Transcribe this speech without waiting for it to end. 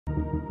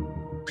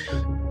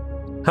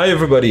Hi,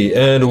 everybody,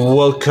 and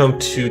welcome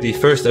to the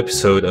first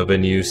episode of a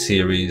new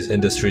series,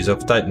 Industries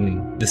of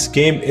Titan. This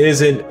game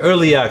is in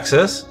early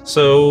access,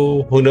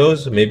 so who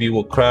knows? Maybe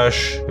we'll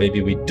crash,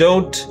 maybe we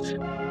don't.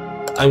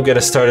 I'm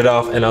gonna start it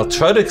off, and I'll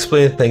try to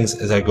explain things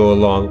as I go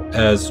along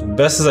as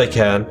best as I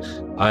can.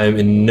 I'm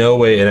in no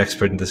way an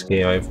expert in this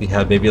game. I've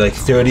had maybe like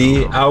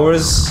 30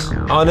 hours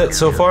on it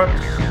so far.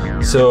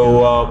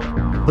 So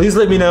please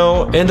let me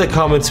know in the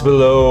comments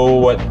below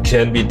what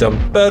can be done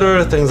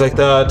better, things like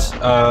that.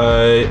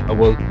 I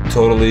will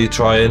totally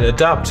try and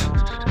adapt.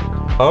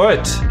 All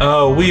right,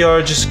 we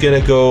are just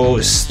gonna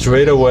go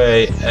straight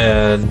away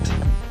and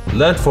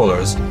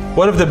Landfallers.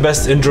 One of the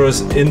best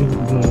intros in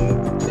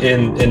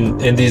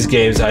these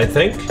games, I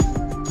think.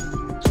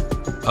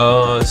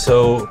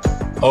 So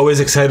always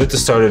excited to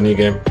start a new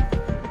game.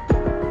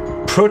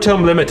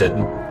 Protom Limited.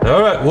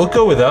 All right, we'll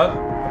go with that.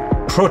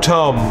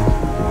 Protom.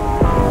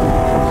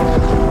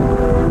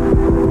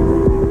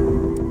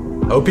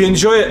 Hope you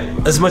enjoy it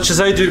as much as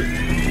I do.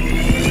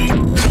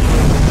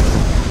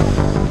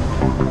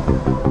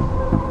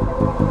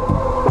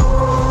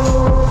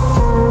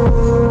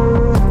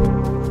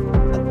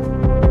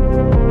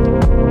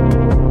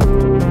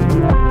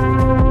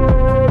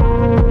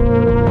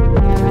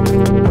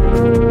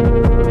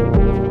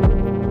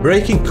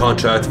 Breaking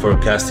contract,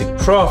 forecasting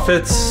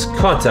profits,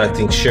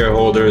 contacting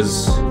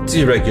shareholders,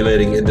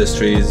 deregulating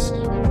industries,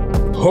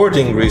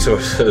 hoarding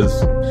resources,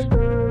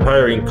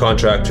 hiring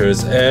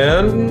contractors,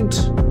 and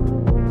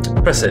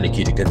press any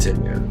key to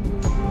continue.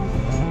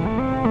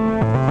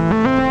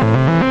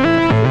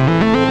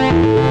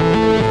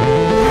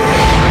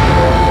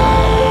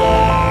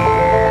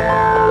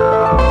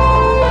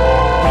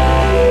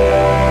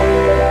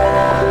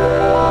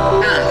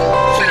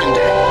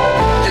 Founder,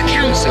 the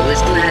Council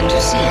is glad to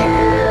see you.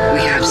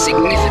 We have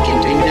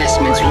significant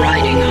investments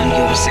riding on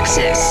your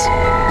success.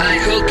 I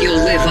hope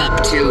you'll live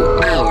up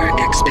to our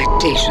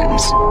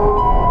expectations.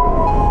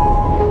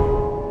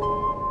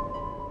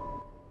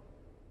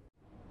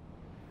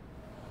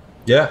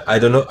 Yeah, I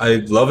don't know. I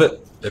love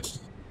it. It's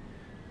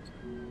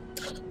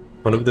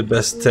one of the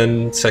best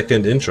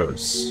 10-second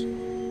intros.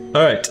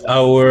 All right,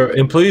 our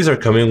employees are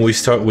coming. We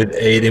start with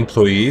 8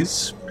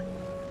 employees.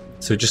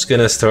 So just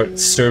gonna start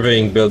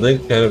surveying building.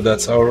 Kind of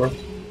that's the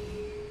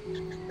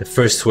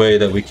first way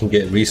that we can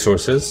get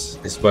resources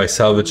is by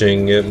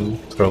salvaging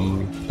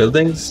from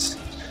buildings,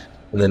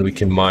 and then we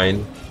can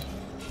mine.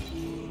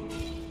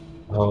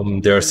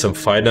 There are some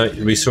finite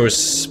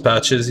resource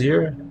patches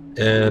here.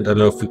 And I don't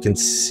know if we can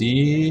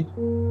see.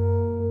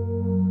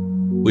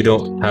 We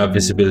don't have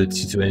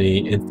visibility to any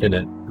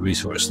infinite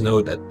resource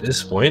node at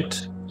this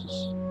point,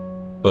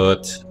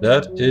 but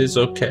that is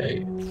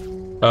okay.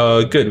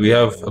 Good, we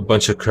have a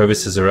bunch of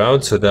crevices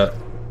around, so that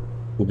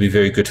will be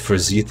very good for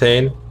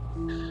zethane.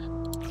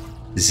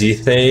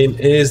 Zethane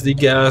is the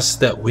gas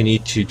that we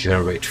need to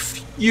generate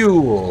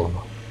fuel.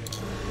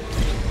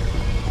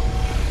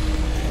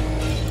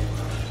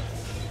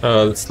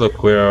 Let's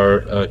look where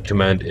our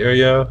command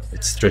area.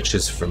 It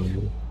stretches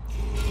from.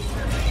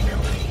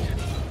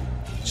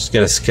 Just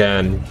gonna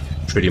scan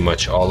pretty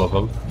much all of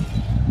them.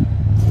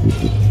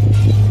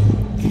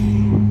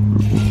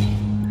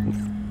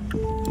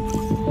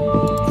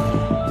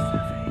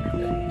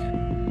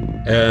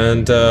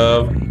 And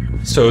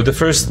so the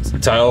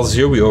first tiles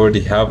here, we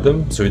already have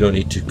them, so we don't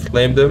need to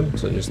claim them.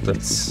 So just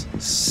let's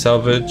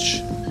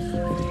salvage.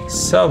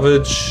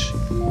 Salvage.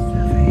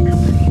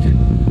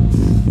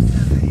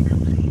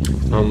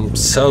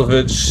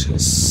 Salvage,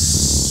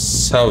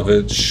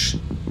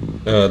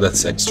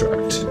 let's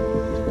extract.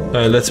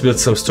 Let's build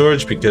some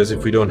storage, because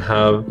if we don't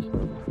have,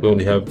 we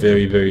only have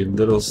very, very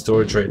little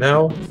storage right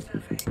now.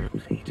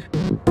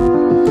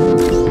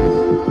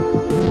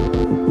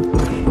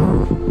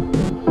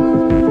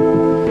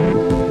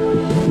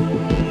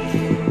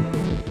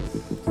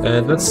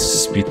 And let's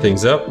speed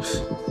things up,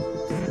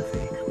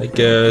 I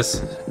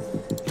guess.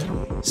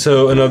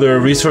 So another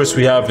resource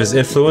we have is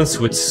influence,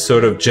 which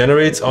sort of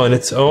generates on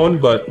its own,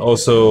 but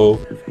also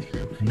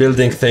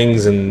building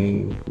things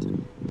and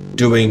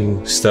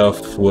doing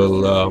stuff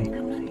will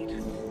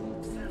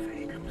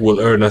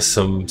earn us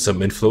some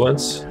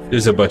influence.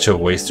 There's a bunch of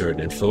ways to earn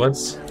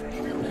influence,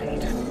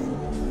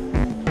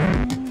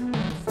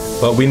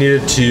 but we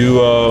needed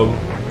to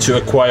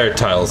acquire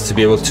tiles to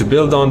be able to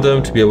build on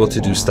them, to be able to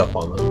do stuff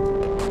on them.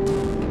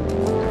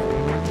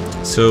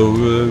 So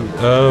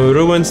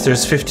ruins,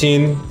 there's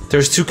 15.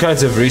 There's 2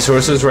 kinds of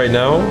resources right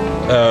now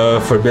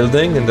for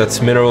building, and that's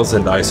minerals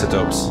and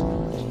isotopes.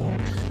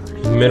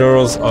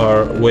 Minerals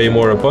are way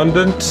more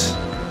abundant,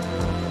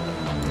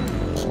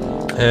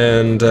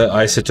 and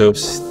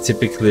isotopes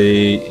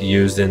typically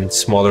used in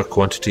smaller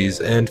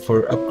quantities and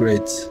for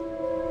upgrades.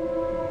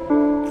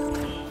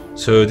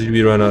 So did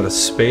we run out of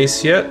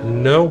space yet?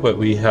 No, but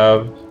we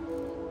have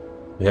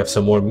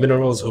some more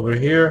minerals over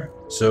here,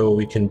 so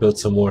we can build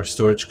some more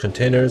storage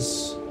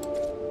containers.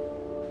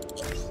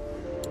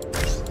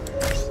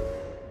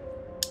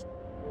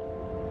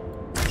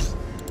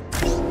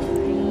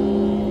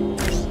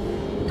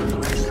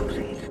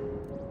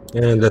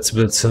 And let's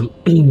build some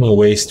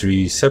waste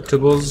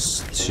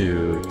receptacles.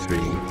 2, 3,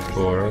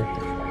 4.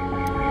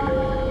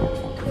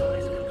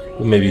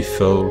 We'll maybe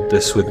fill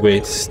this with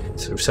waste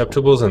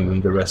receptacles and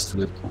then the rest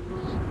with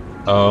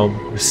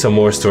some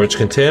more storage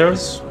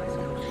containers.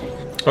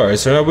 Alright,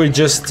 so now we're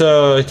just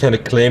kind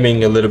of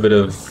claiming a little bit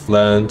of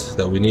land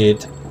that we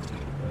need,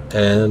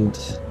 and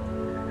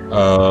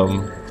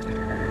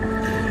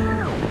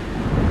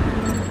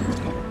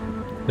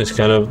just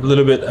kind of a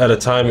little bit at a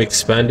time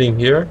expanding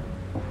here.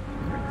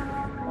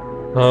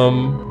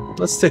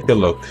 Let's take a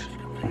look.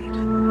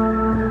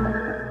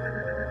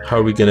 How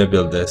are we gonna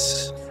build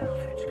this?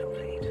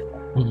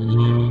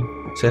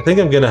 So I think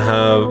I'm gonna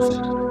have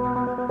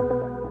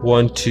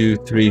 1, 2,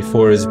 3,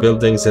 4 as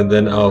buildings, and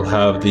then I'll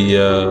have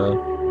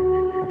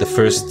the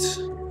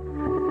first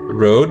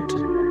road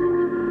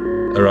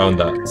around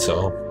that.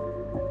 So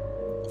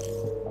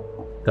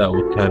that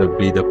would kind of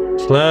be the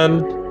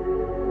plan.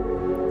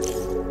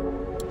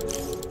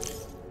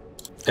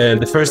 And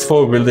the first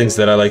 4 buildings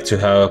that I like to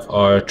have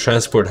are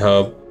transport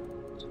hub,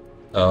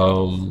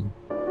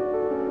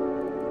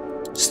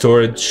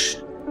 storage,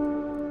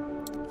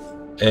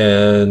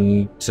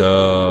 and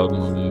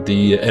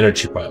the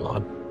energy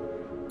pylon.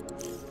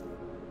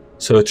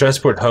 So a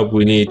transport hub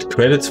we need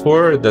credits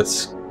for.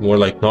 That's more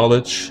like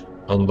knowledge,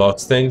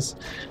 unlocks things.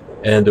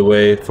 And the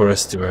way for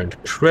us to earn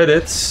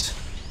credits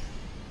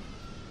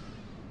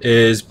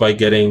is by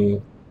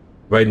getting,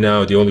 right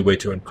now the only way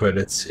to earn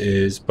credits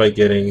is by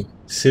getting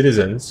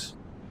citizens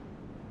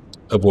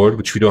aboard,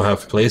 which we don't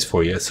have a place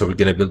for yet. So we're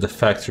going to build a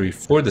factory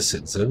for the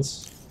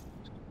citizens.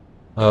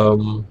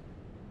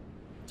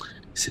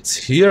 Since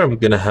here I'm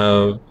going to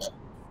have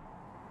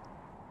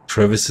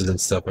crevices and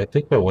stuff, I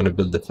think I want to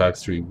build the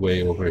factory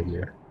way over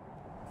here.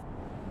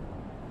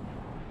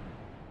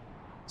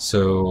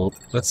 So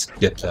let's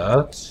get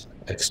that,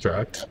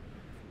 extract,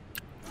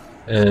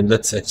 and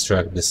let's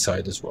extract this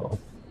side as well.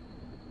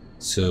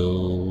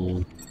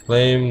 So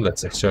claim,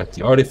 let's extract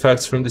the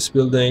artifacts from this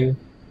building.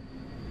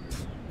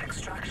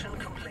 Extraction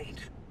complete.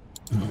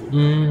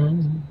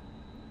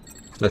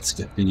 Let's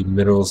get the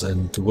minerals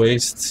and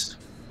wastes.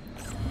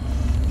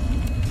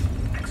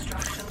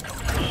 Extraction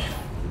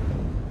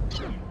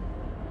complete.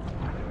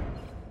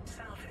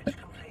 Salvage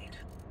complete.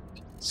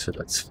 So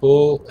that's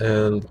full,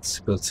 and let's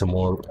build some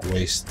more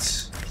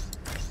waste.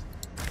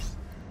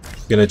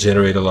 Gonna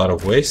generate a lot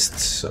of waste,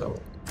 so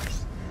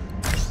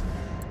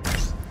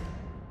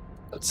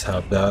let's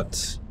have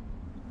that.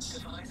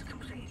 Device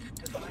complete.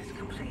 Device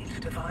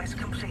complete. Device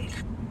complete.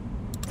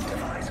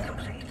 Device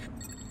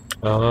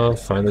complete.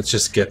 Fine, let's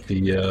just get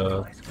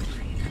Device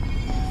complete.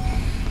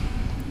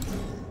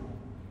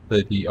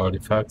 the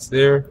artifacts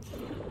there.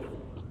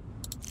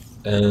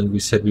 And we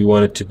said we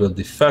wanted to build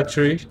the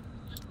factory.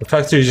 The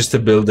factory is just a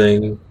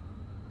building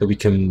that we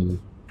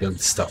can build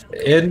stuff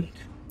in.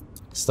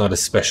 It's not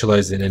as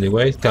specialized in any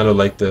way. Kind of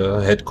like the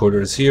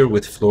headquarters here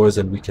with floors,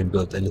 and we can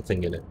build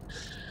anything in it.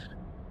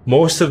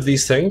 Most of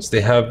these things,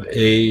 they have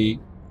a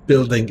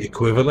building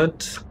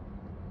equivalent,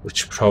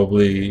 which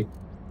probably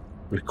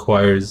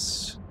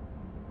requires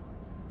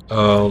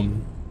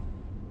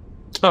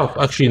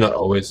actually not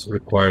always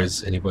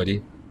requires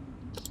anybody,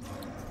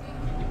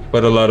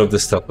 but a lot of the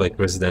stuff like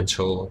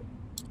residential,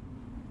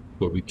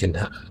 where we can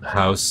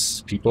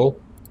house people,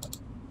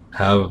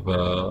 have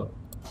an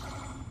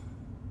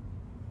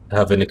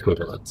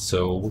equivalent.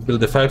 So we'll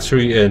build a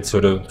factory and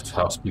sort of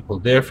house people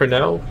there for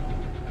now.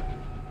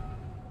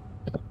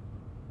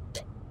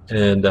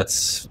 And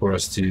that's for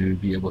us to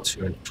be able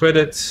to earn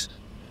credits.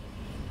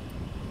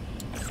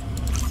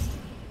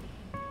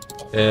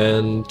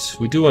 And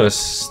we do want to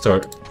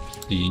start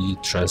the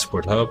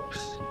transport hub,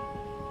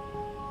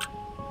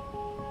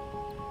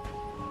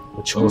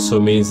 which also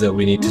means that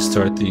we need to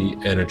start the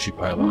energy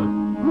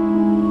pylon.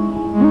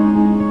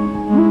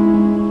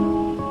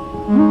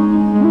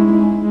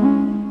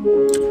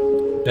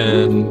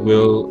 And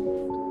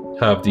we'll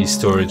have the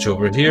storage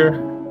over here.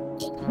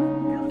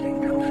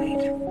 Building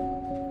complete.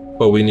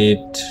 But we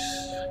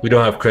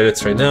don't have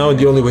credits right now, and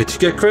the only way to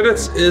get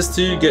credits is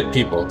to get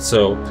people.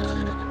 So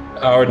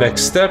our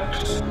next step,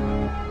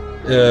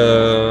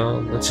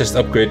 let's just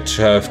upgrade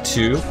to have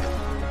 2,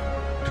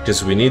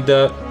 because we need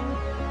that.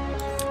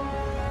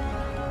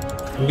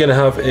 I'm gonna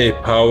have a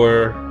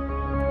power.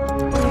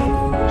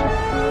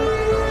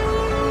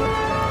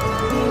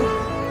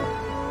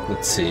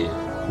 Let's see,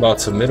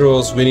 lots of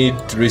minerals. We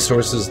need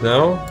resources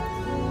now,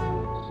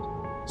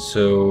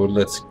 so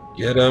let's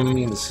get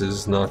them. This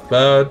is not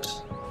bad.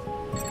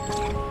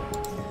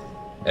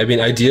 I mean,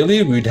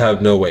 ideally we'd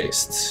have no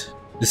waste.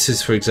 This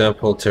is, for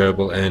example,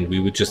 terrible, and we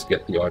would just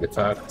get the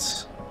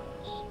artifacts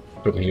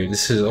from here.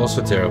 This is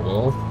also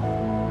terrible.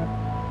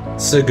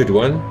 This is a good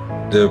one,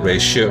 the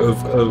ratio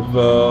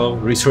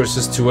of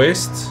resources to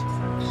waste.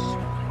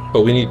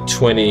 But we need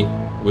 20.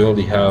 We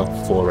only have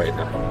 4 right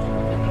now.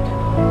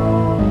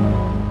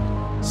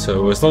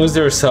 So as long as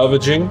they're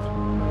salvaging,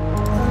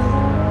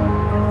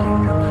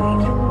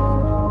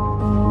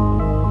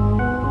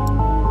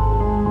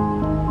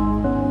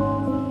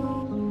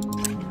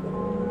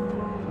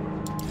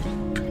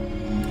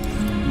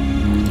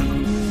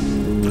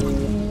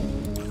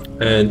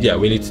 And yeah,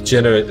 we need to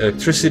generate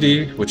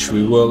electricity, which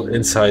we will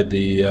inside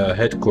the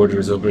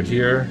headquarters over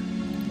here,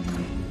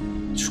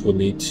 which we'll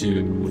need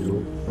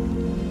to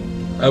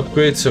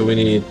upgrade. So we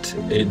need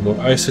 8 more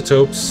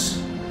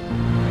isotopes.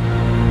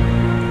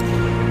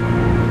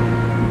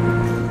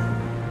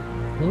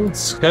 Well,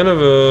 it's kind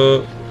of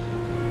a...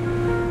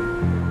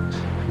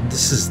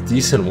 This is a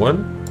decent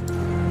one.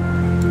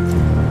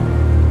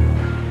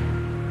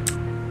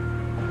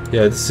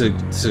 Yeah, this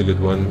is a good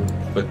one,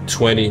 but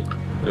 20.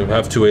 We'll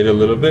have to wait a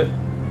little bit.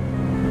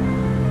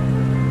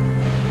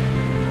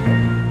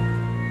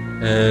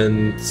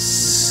 And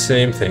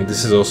same thing,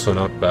 this is also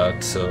not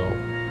bad, so...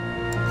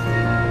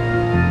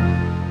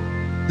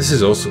 This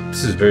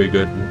is very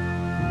good.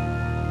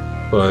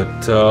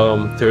 But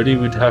 30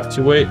 we'd have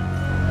to wait.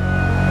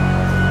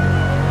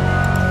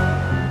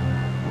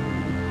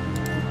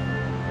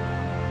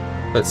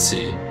 Let's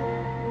see.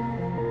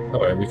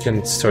 Alright, we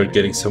can start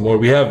getting some more.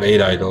 We have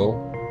 8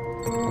 idle.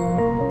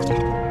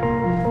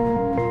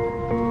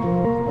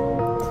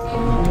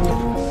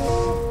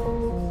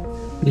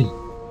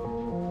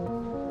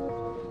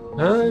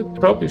 I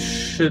probably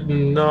should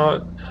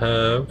not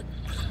have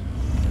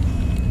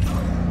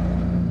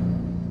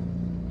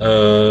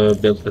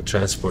built the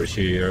transport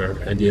here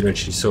and the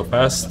energy so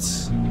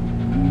fast.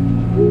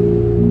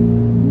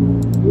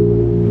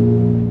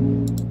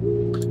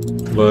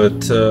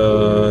 But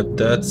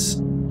that's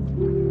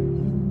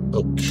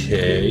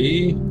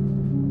okay.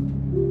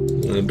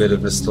 A bit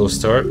of a slow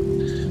start.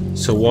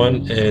 So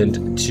 1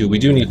 and 2. We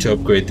do need to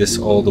upgrade this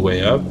all the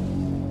way up.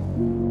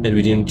 And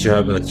we need to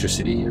have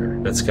electricity here.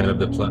 That's kind of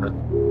the plan.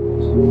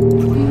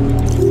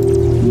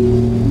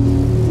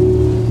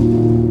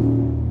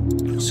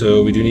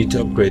 So we do need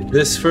to upgrade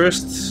this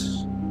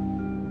first.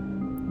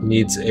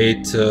 Needs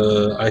 8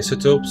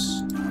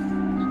 isotopes.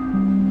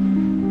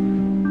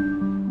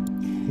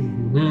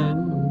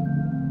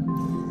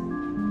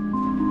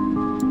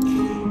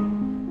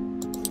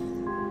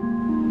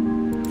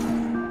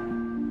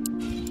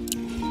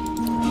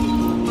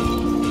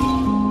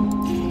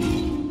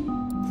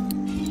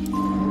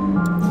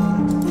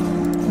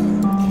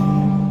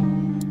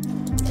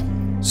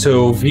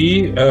 So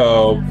V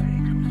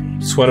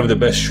is one of the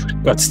best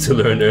shortcuts to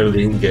learn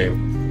early in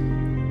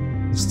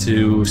game. Is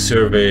to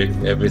survey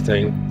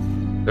everything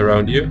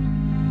around you.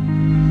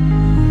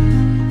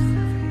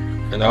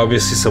 And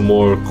obviously some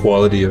more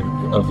quality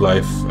of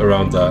life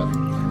around that.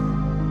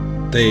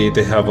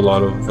 They have a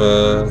lot of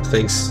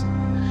things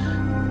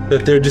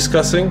that they're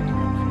discussing,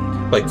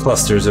 like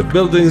clusters of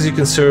buildings you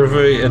can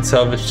survey and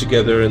salvage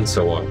together and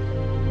so on.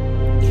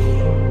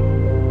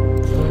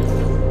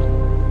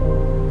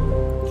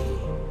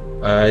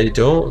 I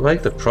don't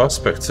like the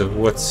prospects of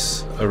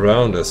what's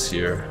around us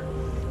here.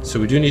 So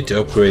we do need to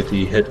upgrade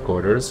the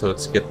headquarters, so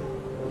let's get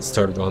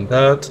started on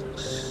that.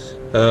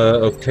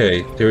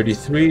 Okay,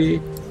 33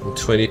 and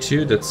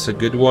 22, that's a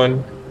good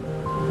one.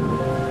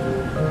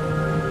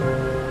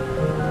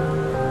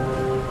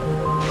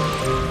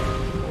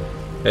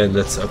 And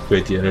let's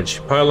upgrade the energy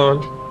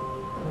pylon.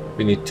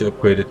 We need to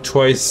upgrade it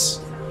twice.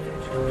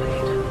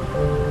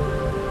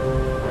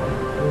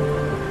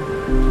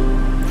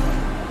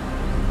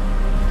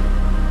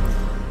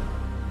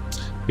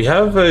 We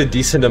have a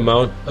decent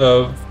amount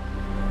of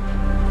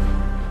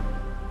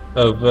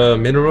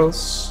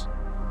minerals.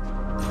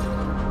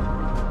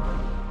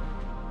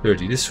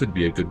 30. This would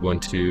be a good one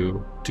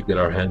to get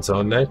our hands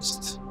on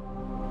next.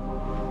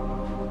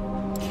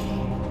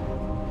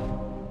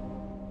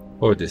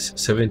 Or this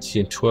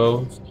 17,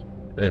 12,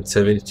 and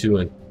 72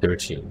 and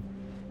 13.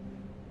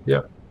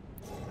 Yeah.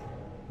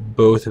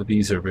 Both of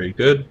these are very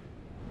good.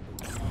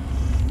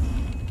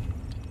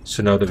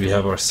 So now that we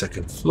have our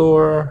second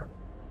floor,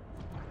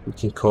 we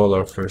can call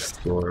our first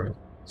floor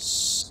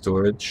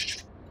storage.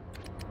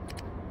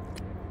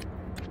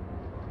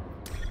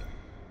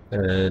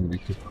 And we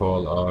can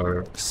call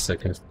our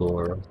second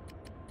floor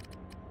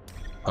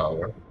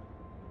power.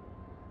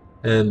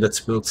 And let's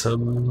build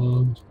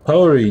some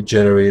power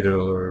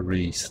generator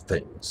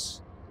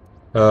things.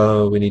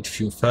 We need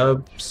fuel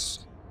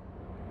fabs.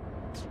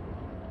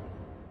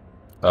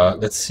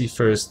 Let's see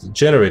first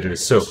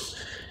generators. So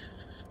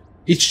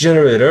each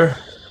generator,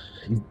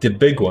 the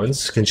big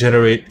ones, can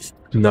generate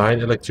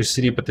 9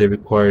 electricity, but they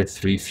require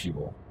 3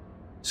 fuel.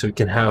 So we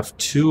can have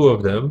 2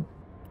 of them.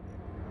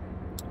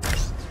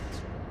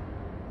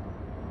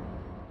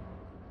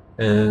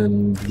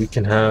 And we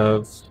can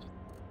have,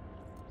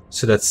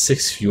 so that's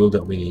 6 fuel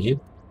that we need.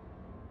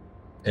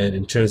 And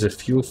in terms of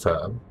fuel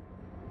fab,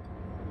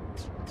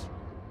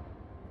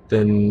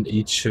 then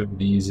each of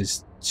these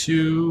is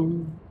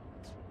 2.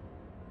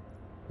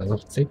 I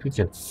don't think we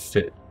can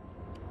fit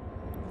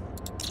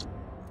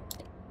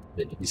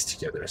these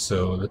together.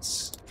 So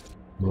let's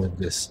move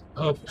this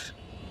up.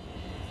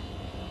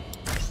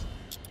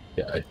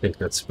 Yeah, I think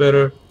that's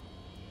better.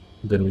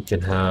 Then we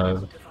can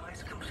have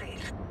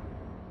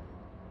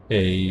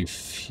a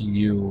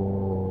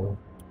fuel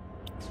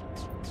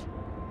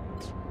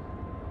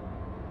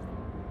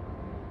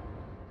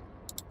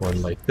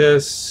one like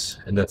this,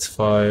 and that's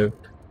 5,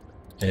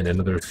 and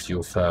another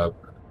fuel fab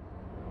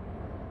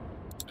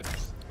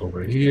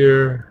over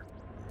here.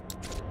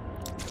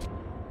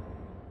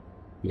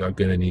 We are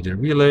gonna need a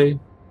relay.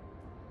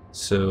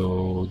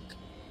 So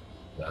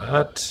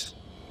that.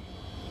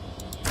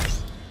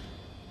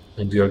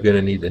 And we are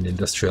gonna need an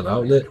industrial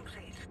outlet.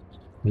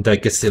 And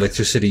that gets the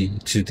electricity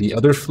to the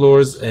other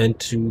floors and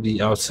to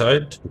the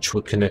outside, which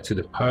will connect to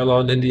the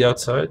pylon in the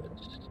outside.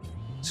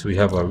 So we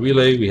have our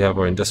relay, we have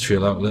our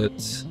industrial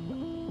outlets,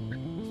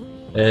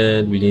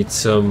 and we need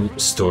some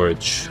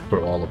storage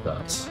for all of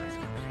that.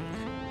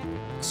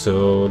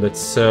 So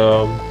let's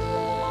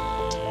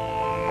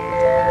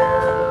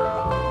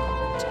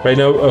right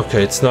now,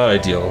 okay, it's not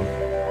ideal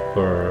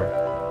for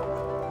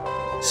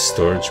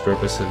storage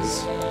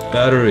purposes.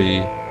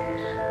 Battery,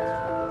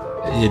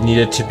 it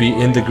needed to be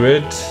in the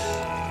grid,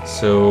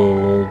 so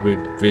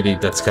really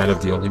that's kind of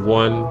the only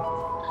one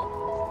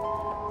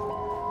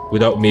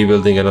without me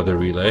building another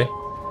relay.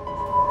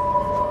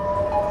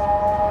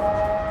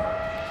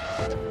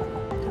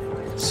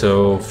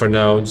 So for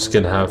now, I'm just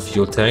gonna have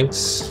fuel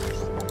tanks.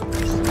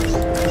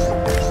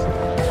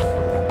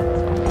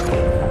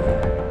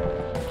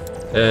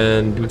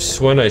 And this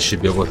one I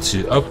should be able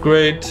to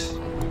upgrade.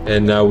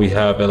 And now we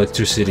have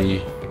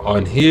electricity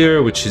on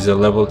here, which is a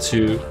level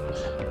 2,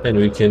 and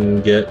we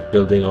can get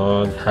building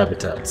on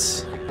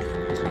habitats.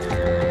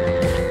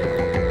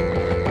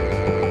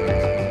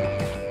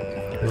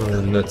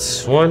 And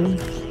that's 1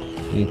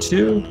 and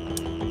 2.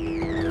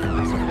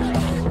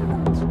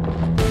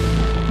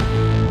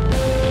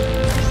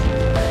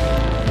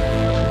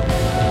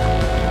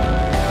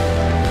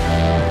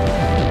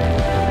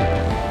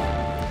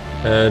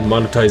 And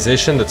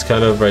monetization, that's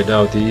kind of right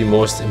now the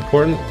most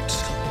important.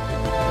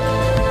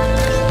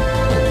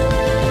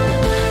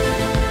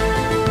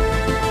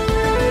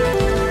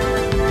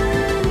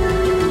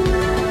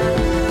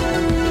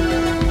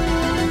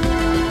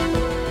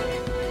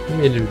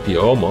 It would be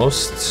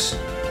almost.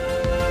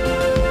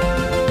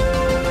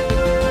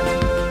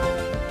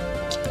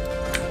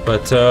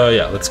 But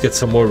yeah, let's get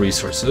some more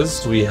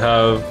resources. We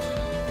have,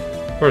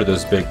 where are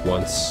those big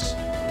ones?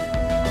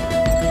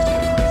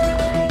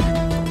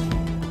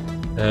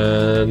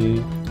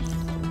 And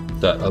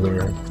that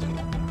other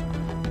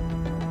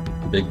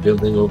big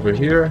building over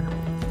here.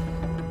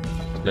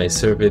 Can I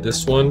survey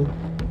this one?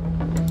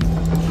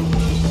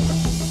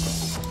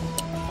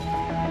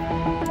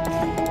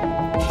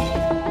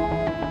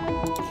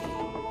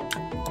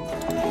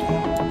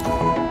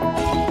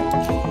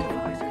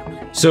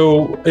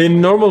 So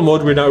in normal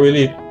mode, we're not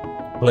really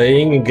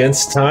playing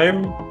against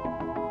time.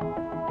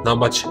 Not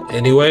much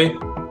anyway.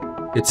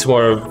 It's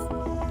more of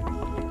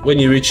when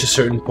you reach a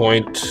certain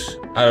point,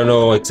 I don't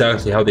know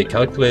exactly how they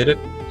calculate it,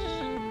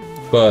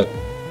 but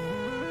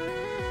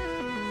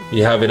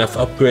you have enough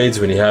upgrades,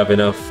 when you have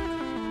enough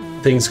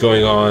things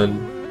going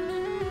on,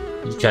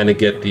 you kind of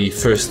get the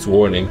first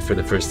warning for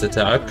the first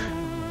attack,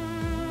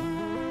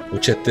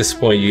 which at this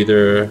point you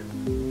either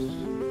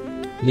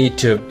need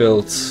to have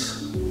built,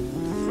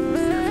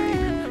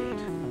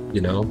 you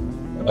know,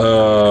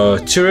 a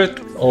turret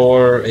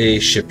or a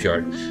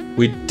shipyard.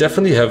 We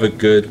definitely have a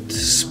good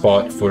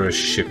spot for a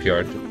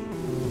shipyard.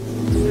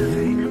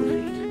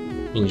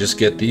 You can just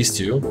get these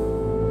two.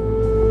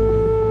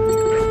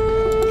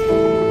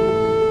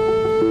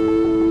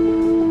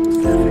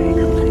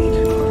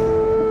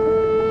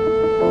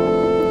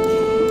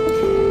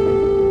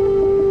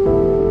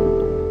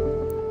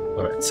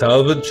 Alright,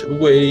 salvage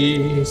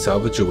away,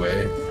 salvage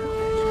away.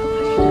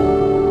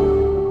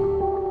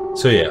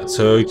 So yeah,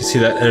 so you can see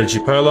that energy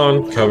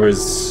pylon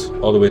covers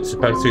all the way to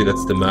the factory.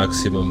 That's the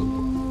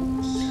maximum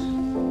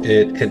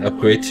it can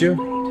upgrade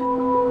to.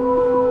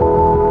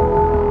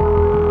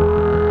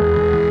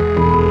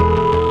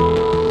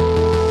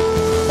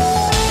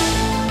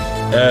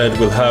 And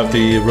we'll have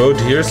the road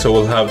here, so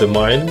we'll have the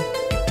mine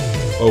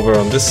over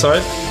on this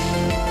side,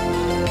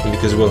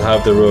 because we'll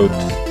have the road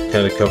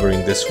kind of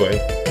covering this way.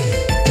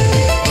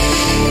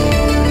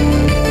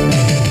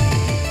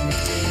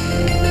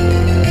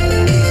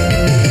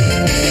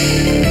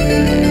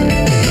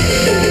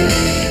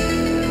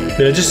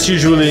 Yeah, just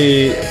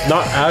usually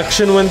not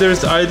action when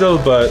there's idle,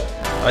 but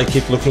I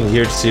keep looking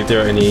here to see if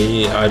there are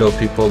any idle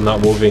people not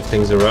moving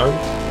things around.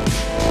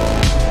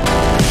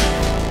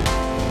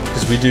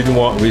 Because we do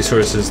want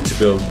resources to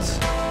build,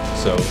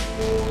 so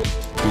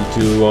we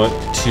do want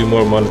 2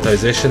 more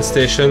monetization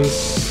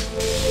stations.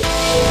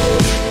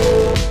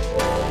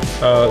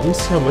 Let me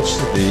see how much is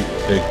the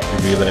big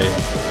relay.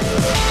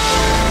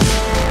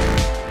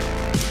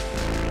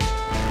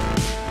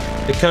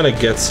 It kind of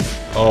gets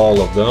all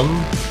of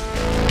them.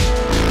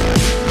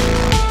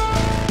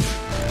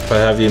 If I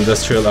have the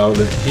industrial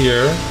outlet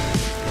here,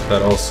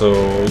 that also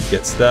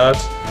gets that.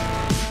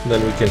 And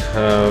then we can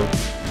have,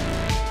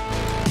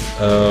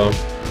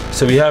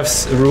 so we have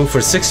room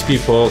for 6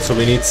 people, so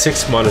we need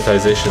 6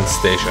 monetization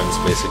stations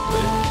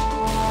basically.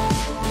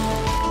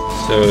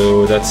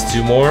 So that's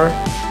 2 more.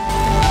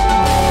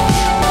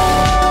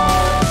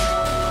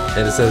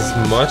 And it's as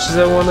much as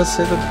I want to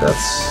say that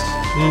that's...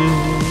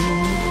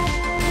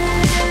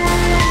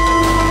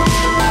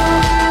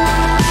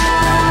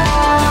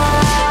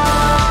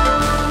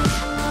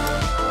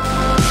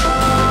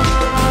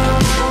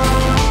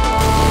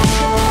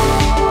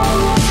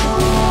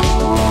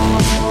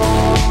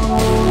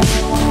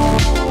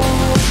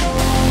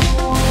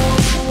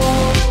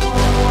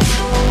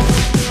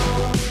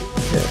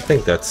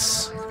 think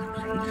that's...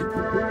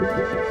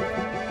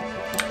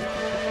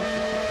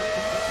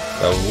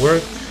 that'll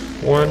work.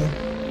 1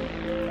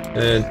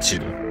 and 2.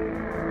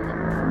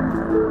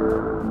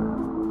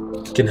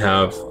 You can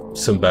have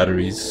some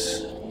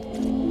batteries.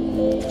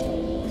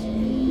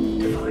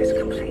 Device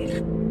complete.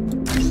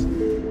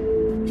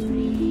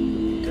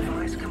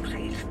 Device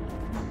complete.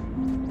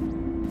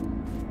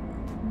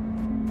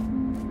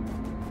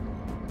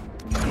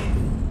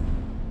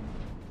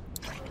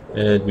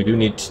 And we do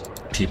need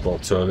people,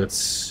 so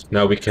let's...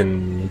 now we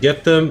can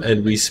get them,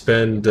 and we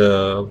spend...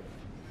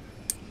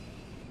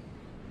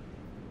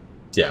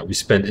 yeah, we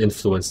spend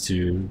influence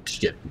to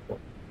get people.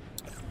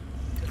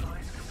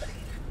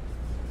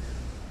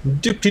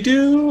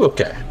 Doop-de-doo!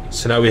 Okay,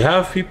 so now we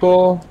have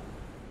people.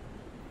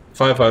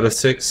 5 out of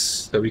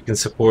 6 that we can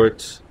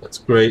support. That's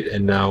great,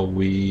 and now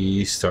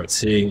we start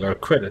seeing our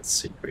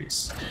credits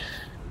increase.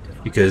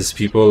 Because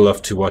people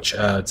love to watch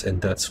ads,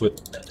 and that's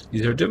what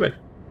these are doing.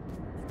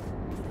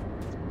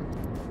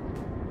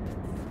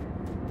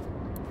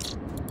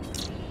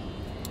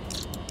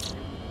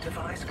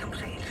 Device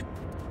complete.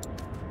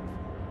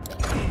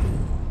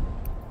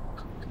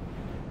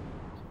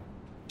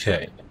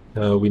 Okay,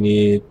 we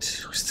need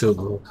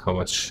still how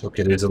much?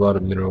 Okay, there's a lot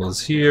of minerals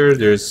here.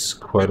 There's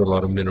quite a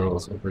lot of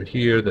minerals over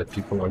here that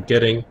people are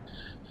getting,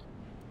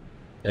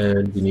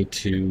 and we need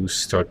to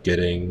start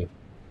getting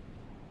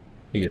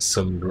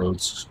some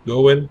roads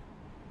going.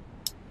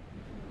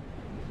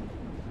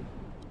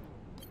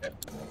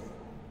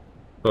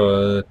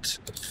 But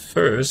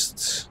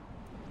first,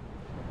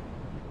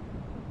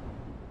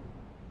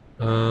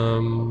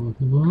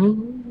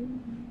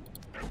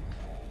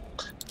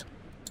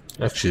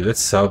 actually, let's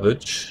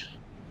salvage,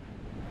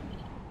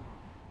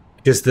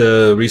 because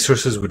the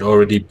resources would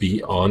already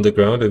be on the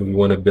ground and we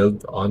want to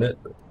build on it.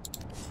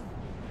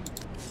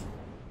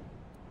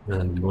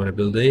 And we want to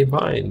build a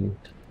mine.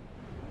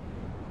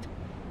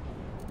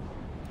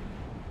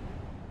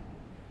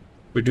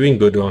 We're doing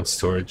good on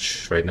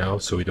storage right now,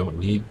 so we don't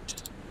need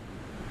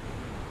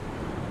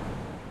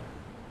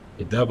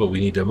that, but we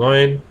need a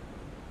mine.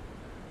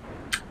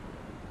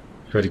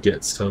 Try to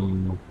get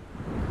some...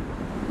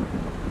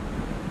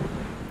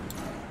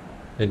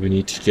 and we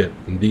need to get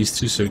these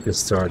two so we can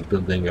start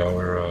building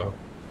our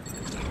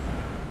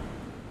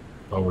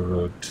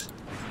road.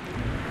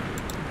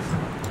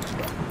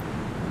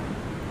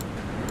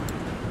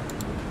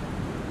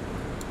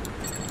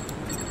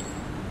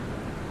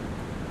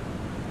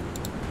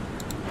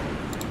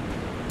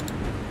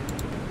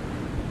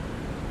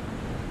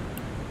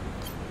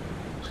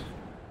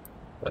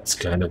 That's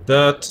kind of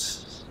that.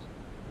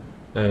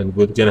 And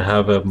we're gonna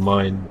have a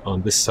mine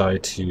on this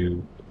side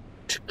to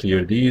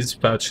clear these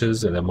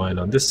patches, and a mine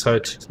on this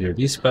side to clear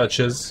these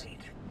patches,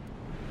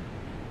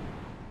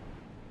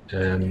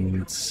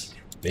 and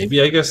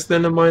maybe I guess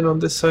then a mine on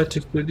this side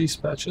to clear these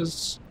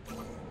patches,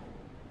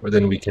 or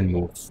then we can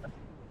move.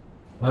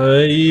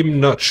 I'm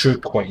not sure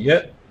quite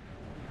yet.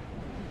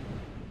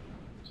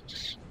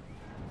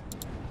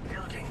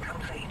 Building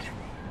complete.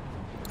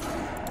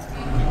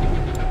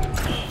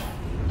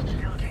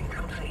 Building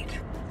complete.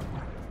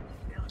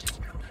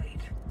 Building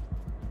complete.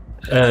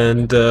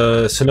 And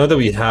so now that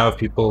we have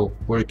people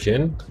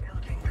working,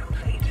 Building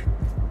complete.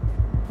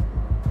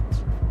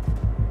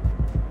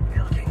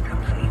 Building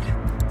complete.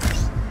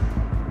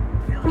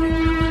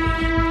 Building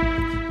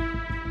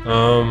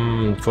complete.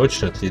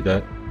 unfortunately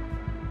that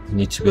we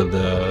need to build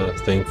a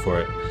thing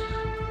for it.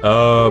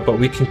 But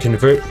we can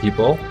convert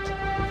people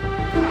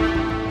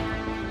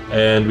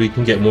and we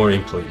can get more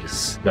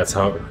employees. That's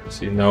how it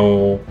works. You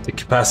know, the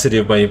capacity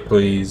of my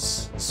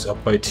employees is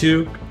up by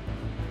 2.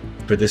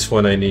 For this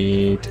one I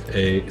need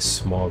a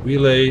small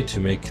relay to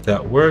make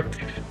that work.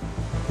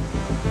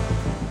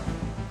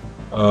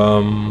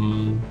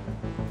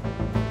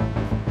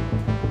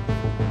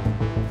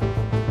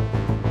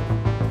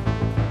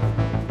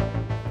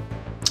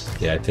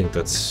 Yeah, I think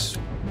that's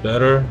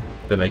better.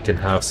 Then I can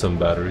have some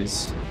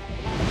batteries.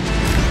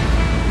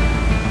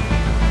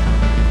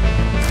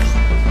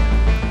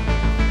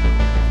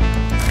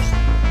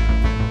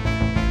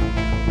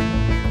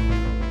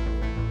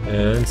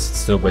 And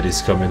since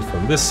nobody's coming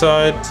from this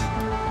side,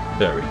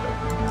 there we go.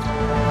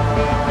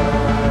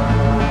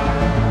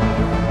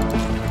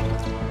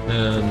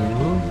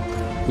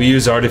 And we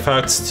use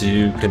artifacts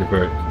to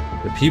convert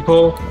the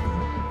people,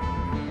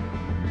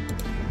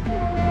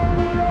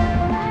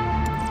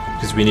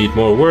 because we need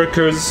more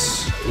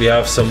workers. We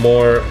have some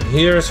more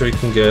here, so we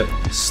can get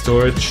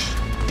storage.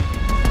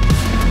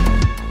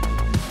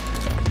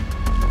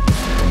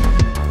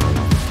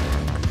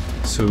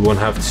 So we won't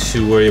have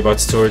to worry about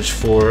storage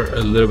for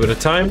a little bit of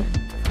time.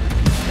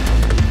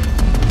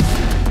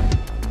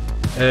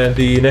 And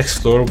the next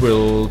floor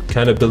will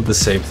kind of build the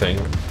same thing.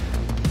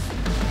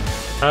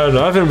 I don't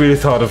know, I haven't really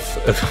thought of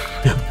a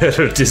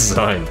better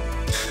design.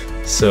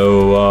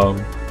 So,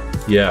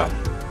 yeah.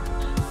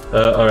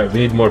 Alright, we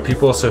need more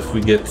people, so if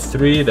we get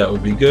 3, that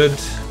would be good.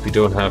 If we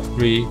don't have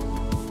 3.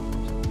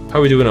 How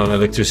are we doing on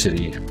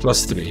electricity?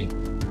 +3.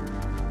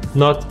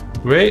 Not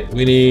great.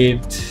 We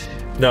need...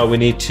 Now we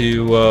need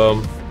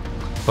to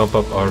pump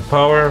up our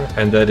power,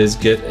 and that is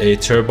get a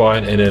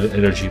turbine and an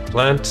energy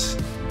plant.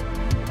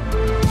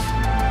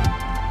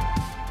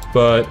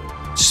 But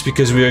just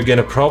because we are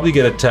gonna probably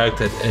get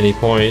attacked at any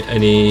point,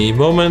 any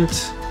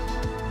moment,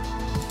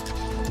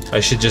 I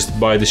should just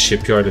buy the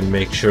shipyard and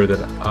make sure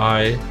that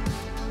I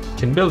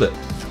can build it.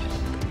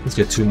 Let's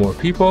get 2 more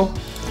people.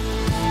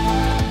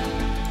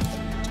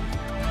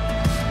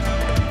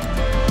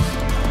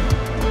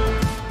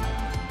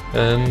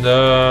 And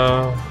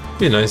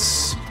be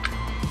nice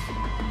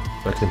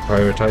if I can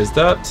prioritize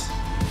that.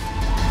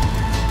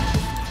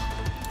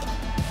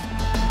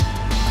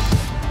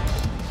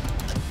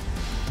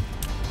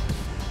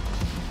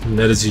 And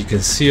that, as you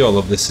can see, all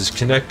of this is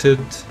connected.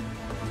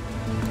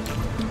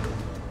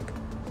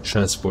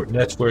 Transport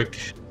network.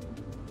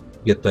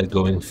 Get that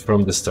going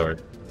from the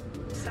start.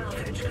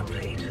 Salvage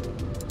complete.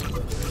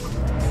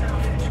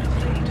 Salvage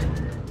complete.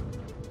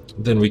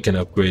 Then we can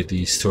upgrade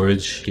the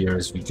storage here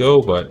as we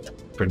go, but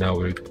for now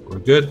we're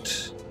good.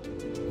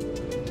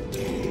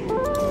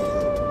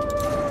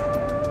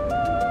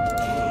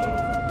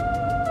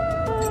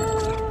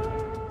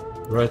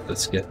 Right,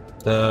 let's get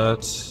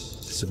that.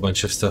 There's a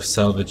bunch of stuff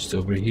salvaged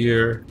over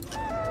here.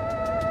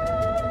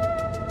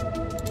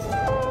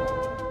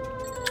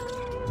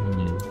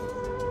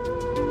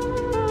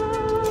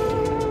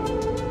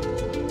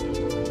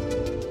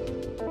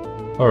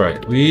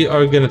 Alright, we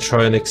are gonna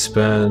try and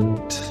expand.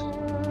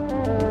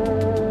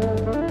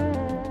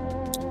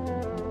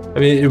 I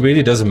mean, it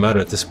really doesn't matter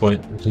at this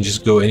point. We can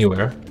just go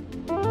anywhere.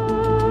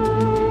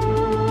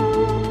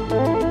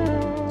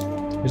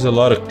 There's a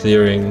lot of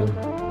clearing.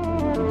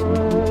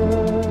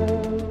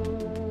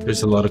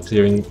 There's a lot of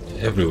clearing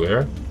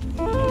everywhere.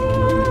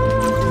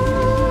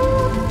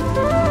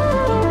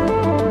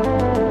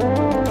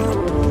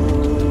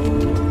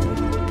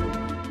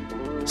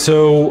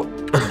 So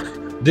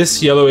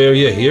this yellow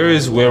area here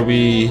is where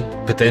we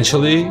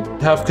potentially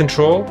have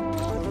control,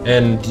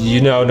 and you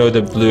now know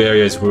the blue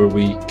areas where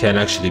we can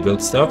actually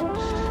build stuff.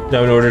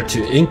 Now, in order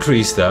to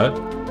increase that,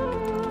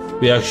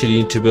 we actually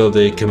need to build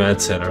a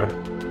command center.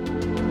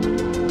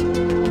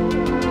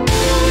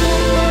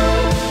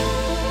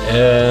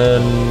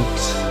 And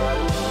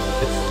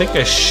I think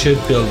I should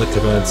build a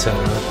command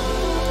center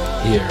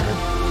here.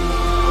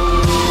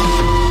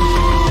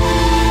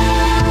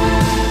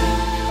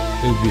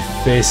 It would be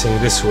facing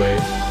this way.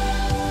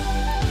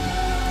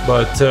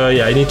 But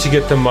yeah, I need to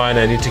get the mine,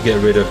 I need to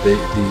get rid of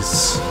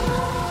these.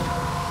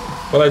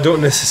 Well, I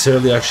don't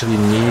necessarily actually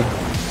need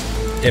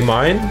a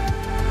mine.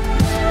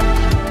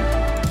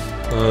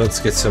 Let's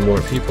get some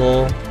more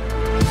people.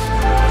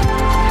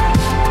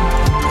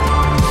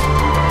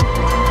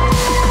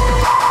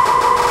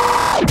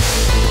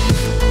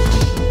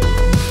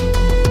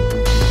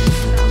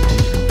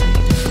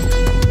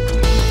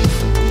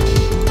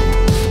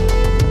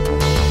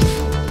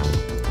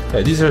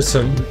 Yeah, these are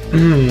some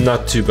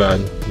not too bad,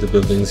 the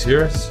buildings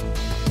here.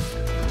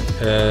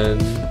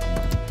 And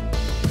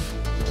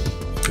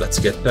let's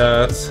get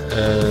that.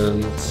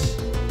 And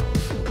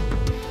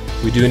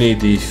we do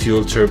need the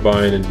fuel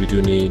turbine, and we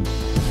do need...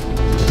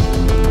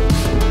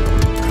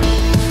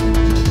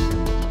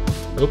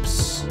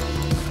 Oops.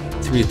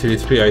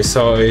 333. I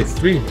saw a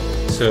 3.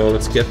 So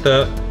let's get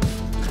that.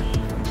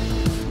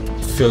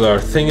 Fill our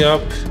thing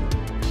up.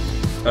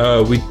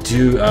 We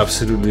do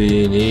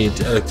absolutely need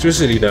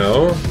electricity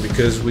now,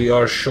 because we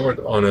are short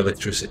on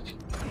electricity.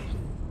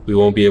 We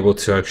won't be able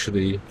to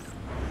actually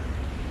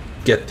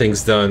get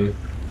things done.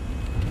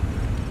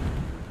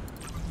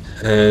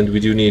 And we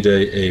do need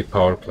a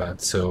power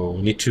plant, so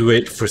we need to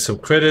wait for some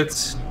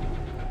credits.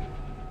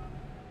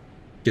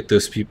 Get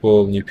those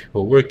people, new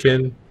people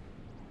working.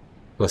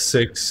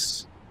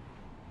 +6.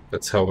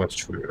 That's how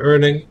much we're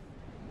earning.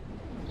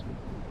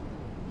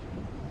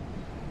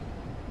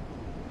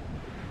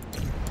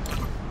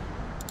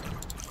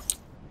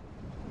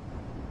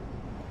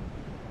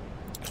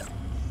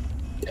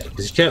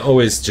 Because you can't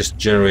always just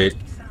generate.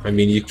 I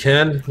mean, you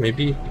can,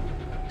 maybe.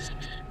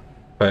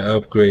 If I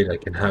upgrade, I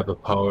can have a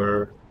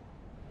power.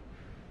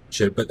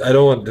 But I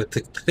don't want...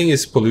 The thing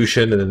is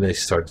pollution, and then they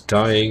start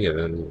dying, and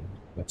then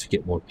I have to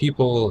get more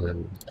people,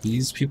 and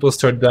these people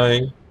start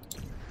dying.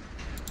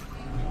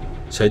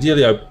 So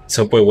ideally, I at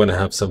some point want to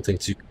have something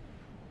to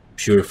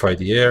purify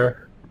the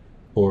air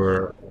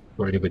for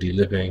anybody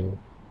living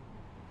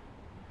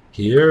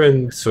here,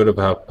 and sort of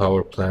have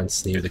power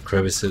plants near the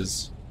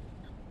crevices.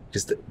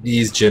 Because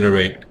these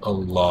generate a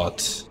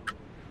lot.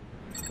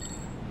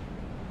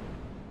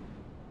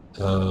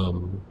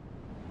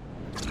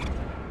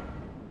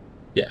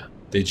 Yeah,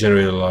 they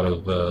generate a lot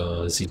of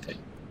ZT,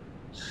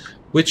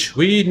 which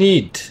we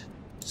need.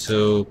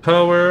 So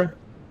power,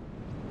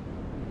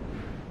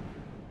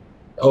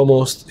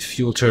 almost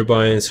fuel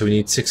turbine. So we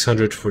need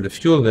 600 for the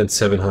fuel, and then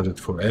 700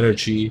 for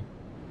energy.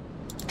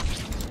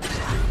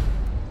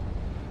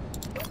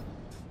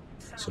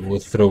 So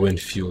we'll throw in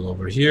fuel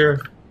over here.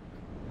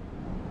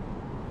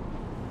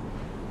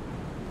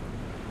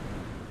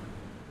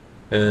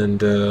 And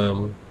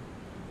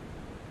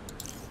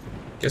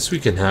guess we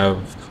can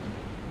have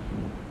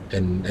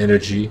an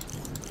energy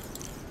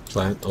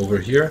plant over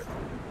here.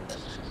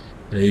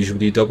 And I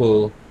usually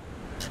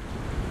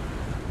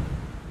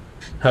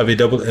have a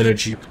double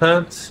energy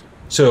plant.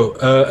 So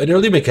an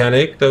early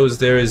mechanic that was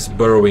there is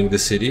burrowing the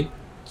city,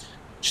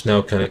 which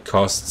now kind of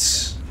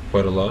costs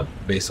quite a lot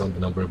based on the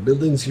number of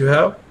buildings you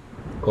have.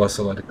 Costs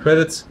a lot of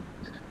credits.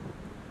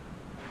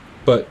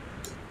 But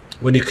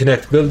when you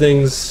connect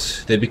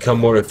buildings, they become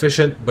more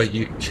efficient, but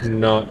you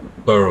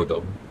cannot burrow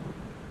them.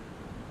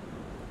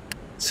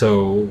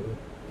 So,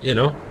 you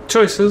know,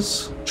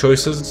 choices.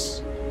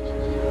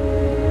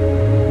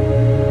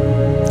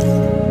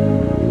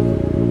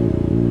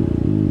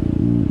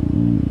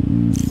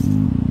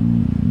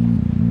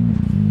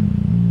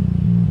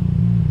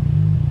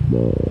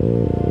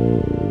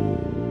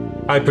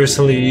 I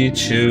personally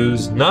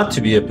choose not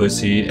to be a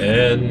pussy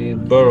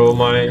and burrow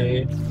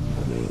my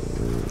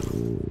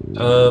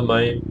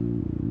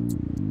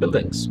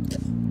buildings.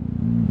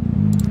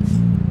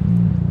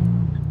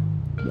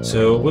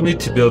 So we'll need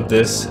to build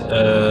this.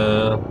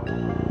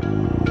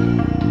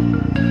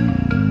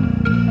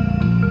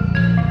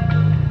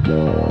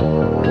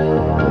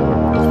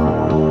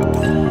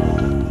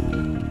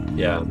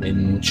 Yeah, I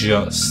mean,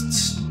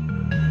 just.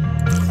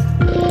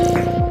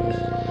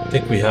 I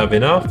think we have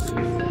enough.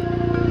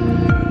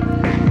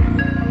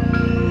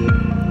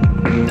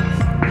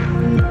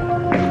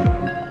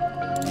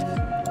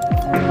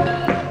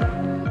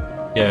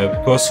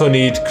 Yeah, we also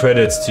need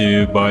credits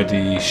to buy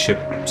the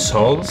ship's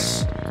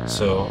hulls,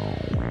 so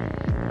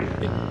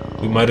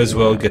we might as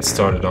well get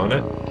started on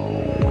it.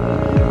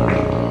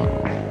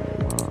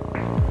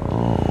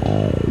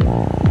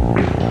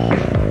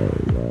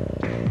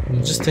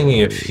 I'm just thinking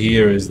if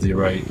here is the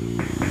right...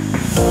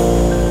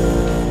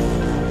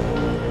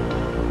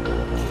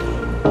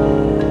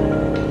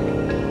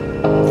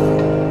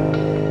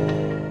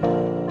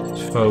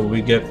 So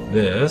we get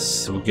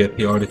this, we get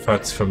the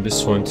artifacts from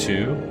this one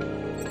too.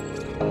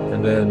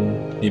 And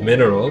then the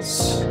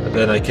minerals, and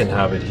then I can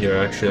have it here.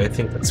 Actually, I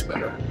think that's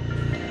better.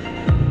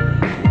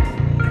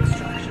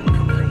 Extraction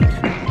complete.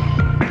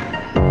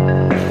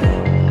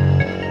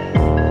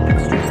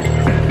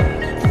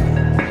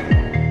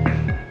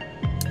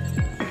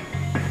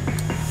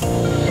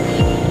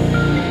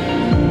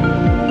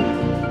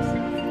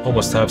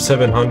 Almost have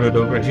 700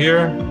 over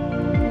here.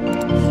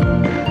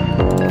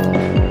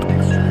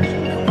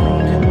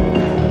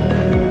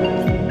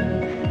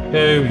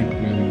 Okay, we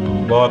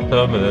bought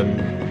them and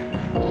then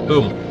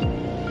boom.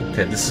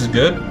 Okay, this is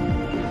good.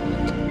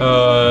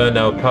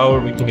 Now power,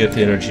 we can get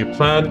the energy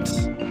plant.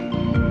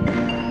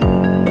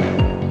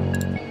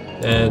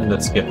 And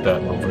let's get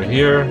that over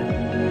here.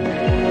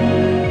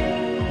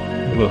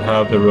 We'll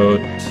have the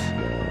road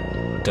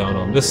down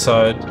on this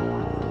side.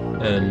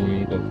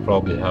 And we'll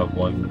probably have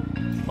one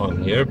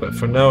on here. But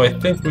for now, I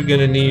think we're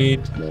gonna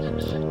need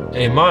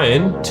a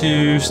mine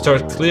to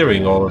start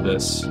clearing all of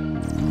this.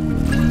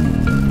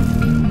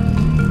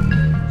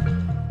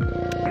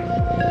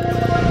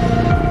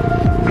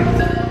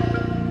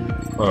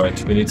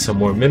 Alright, we need some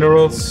more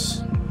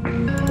minerals.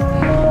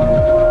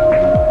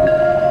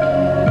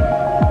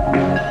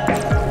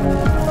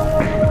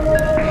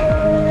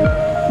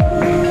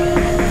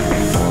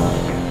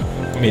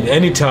 I mean,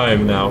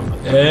 anytime now.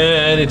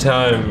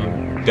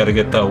 Anytime. Gotta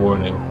get that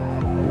warning.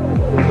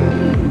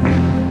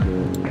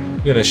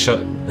 I'm gonna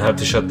have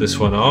to shut this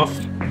one off.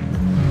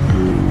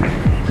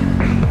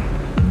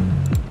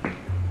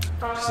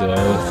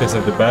 It feels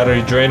like the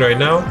battery drain right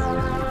now.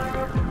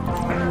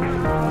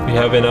 We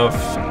have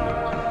enough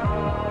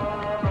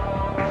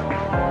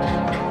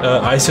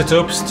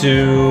isotopes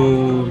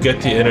to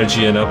get the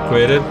energy and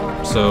upgrade it,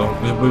 so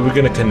we were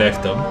gonna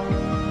connect them.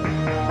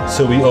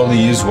 So we only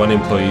use one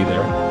employee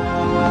there.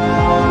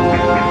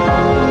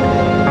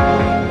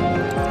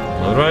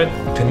 Alright,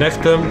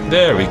 connect them.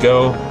 There we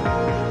go.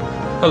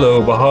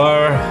 Hello,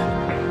 Bahar.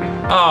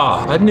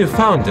 Ah, a new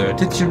founder.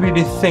 Did you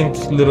really think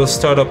little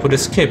startup would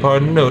escape our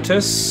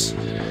notice?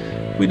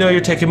 We know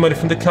you're taking money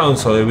from the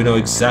council and we know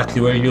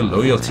exactly where your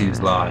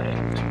loyalties lie.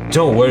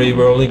 Don't worry,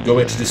 we're only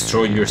going to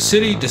destroy your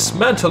city,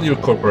 dismantle your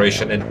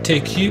corporation, and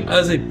take you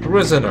as a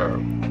prisoner.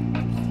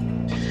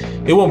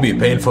 It won't be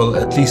painful,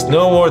 at least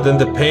no more than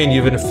the pain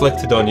you've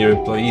inflicted on your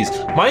employees.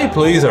 My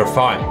employees are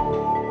fine.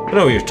 I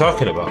know what you're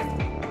talking about.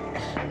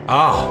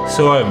 Ah,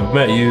 so I've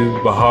met you,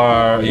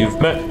 Bahar. You've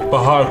met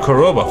Bahar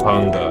Koroba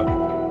founder.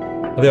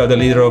 They are the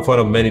leader of one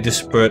of many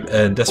disparate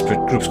and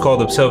desperate groups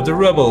called themselves the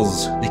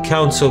Rebels. The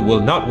council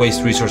will not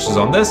waste resources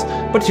on this,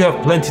 but you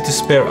have plenty to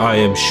spare, I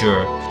am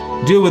sure.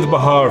 Deal with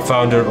Bahar,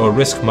 founder, or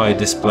risk my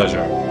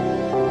displeasure.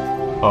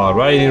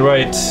 Alrighty,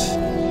 right.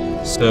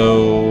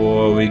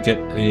 So we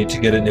need to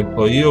get an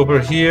employee over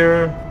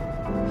here,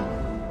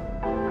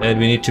 and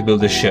we need to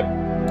build a ship,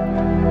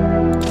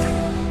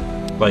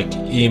 like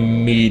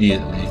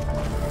immediately.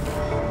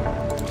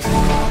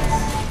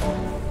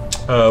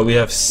 We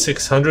have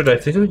 600. I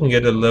think we can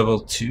get a level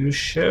 2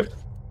 ship.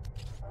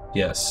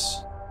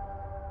 Yes.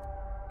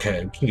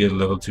 Okay, we can get a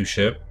level 2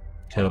 ship.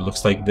 Kind of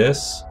looks like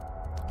this.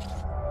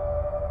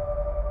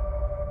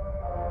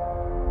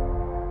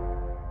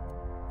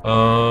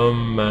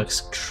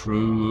 Max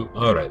crew.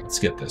 Alright, let's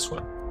get this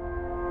one.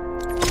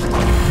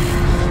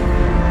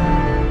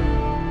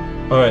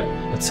 Alright,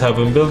 let's have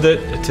him build it.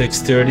 It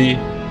takes 30.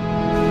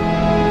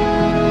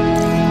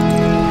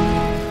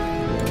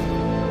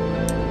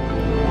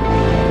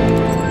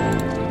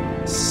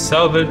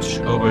 Salvage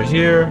over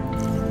here.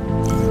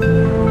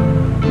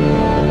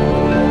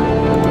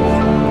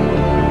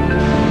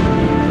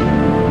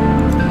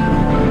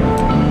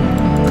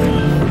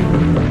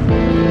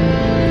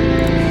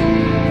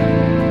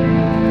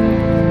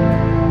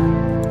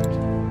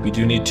 We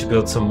do need to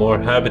build some more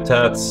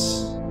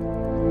habitats.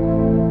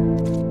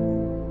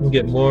 And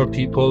get more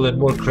people and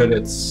more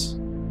credits.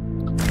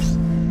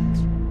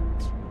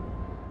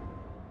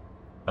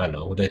 I don't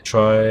know, would I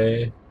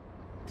try?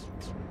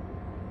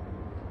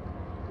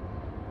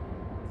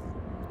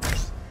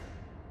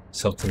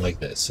 Something like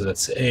this. So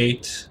that's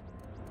 8.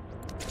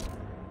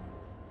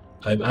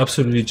 I'm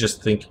absolutely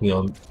just thinking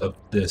of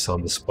this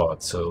on the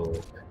spot, so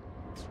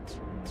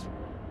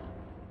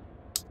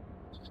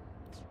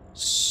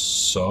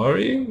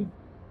sorry.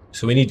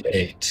 So we need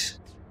 8.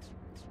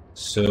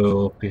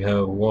 So we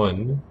have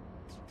 1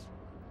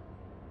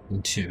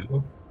 and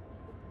 2,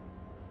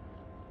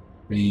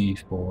 3,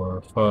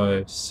 4,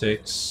 5,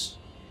 6.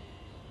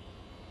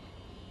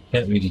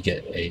 Can't really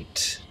get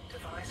 8.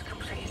 Device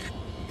complete.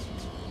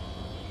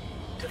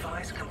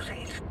 Device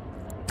complete.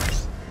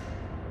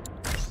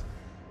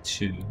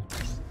 2,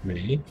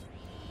 3.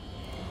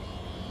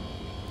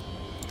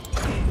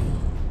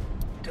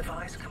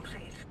 Device complete.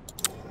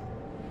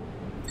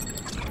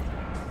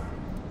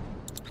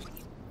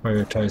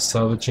 Prioritize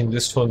salvaging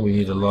this one. We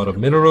need a lot of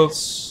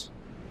minerals.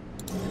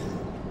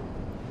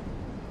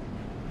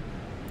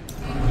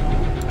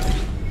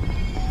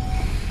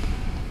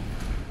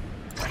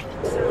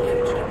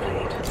 Salvage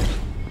complete.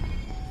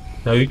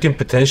 Now you can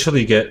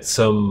potentially get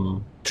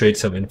some trade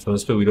some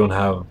influence, but we don't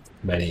have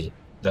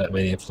that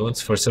many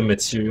influence for some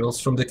materials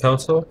from the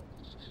council.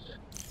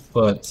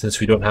 But since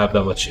we don't have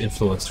that much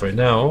influence right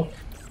now,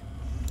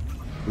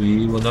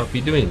 we will not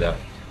be doing that.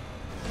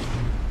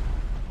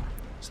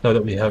 Now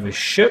that we have a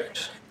ship,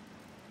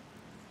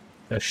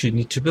 I actually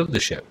need to build the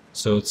ship.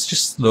 So let's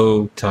just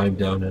slow time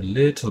down a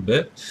little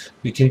bit.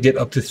 We can get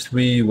up to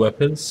 3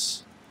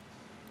 weapons.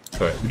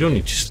 Alright, we don't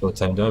need to slow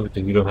time down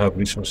because we don't have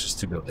resources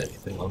to build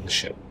anything on the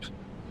ship.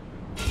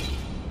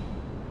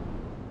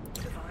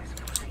 Device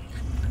complete.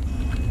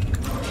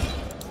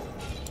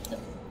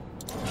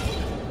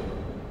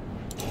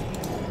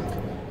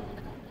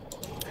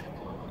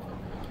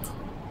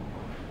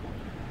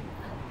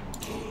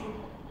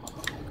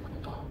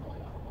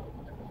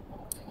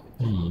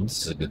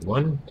 This is a good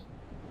one.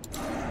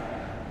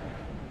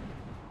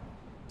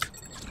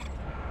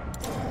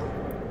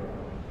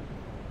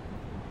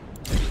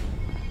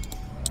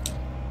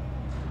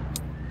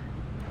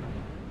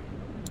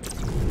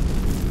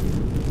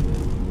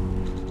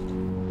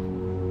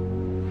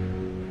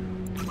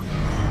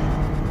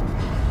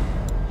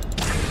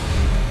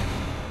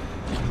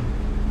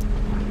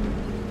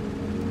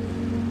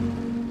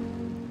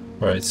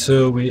 Alright,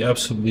 so we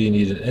absolutely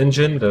need an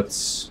engine.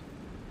 That's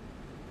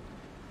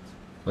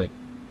like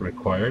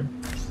required.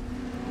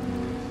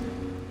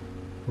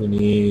 We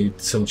need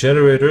some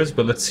generators,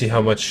 but let's see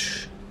how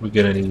much we're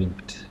gonna need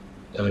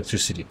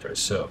electricity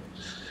first. So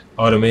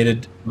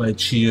automated light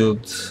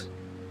shield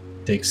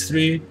takes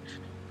 3.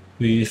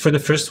 For the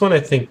first one, I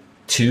think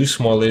 2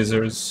 small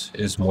lasers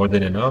is more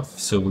than enough,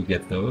 so we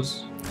get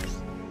those.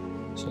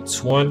 So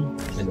it's 1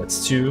 and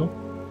that's 2,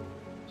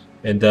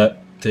 and that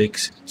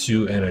takes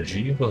 2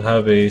 energy. We'll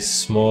have a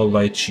small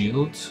light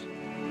shield.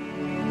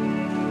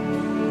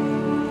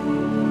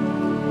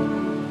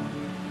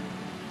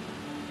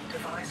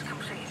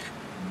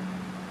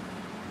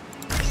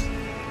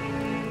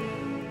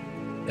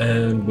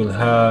 And we'll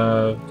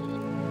have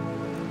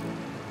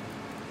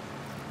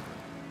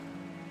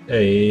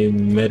a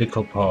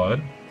medical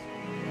pod.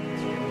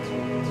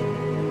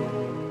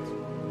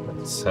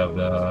 Let's have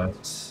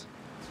that.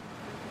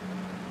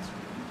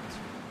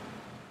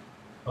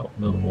 Oh,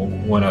 no,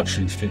 one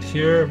actually fit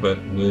here, but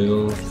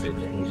will fit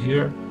in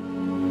here.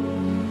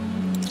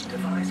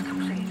 Device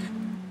complete.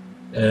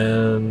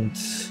 And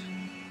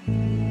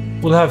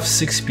we'll have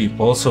 6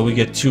 people, so we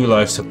get 2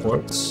 life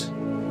supports.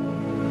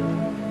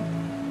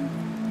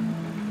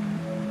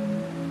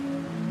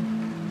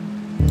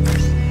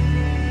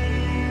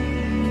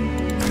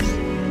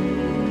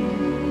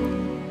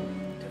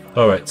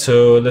 Alright,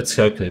 so let's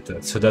calculate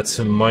that. So that's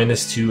a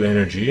 -2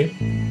 energy,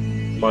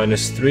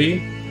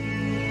 -3,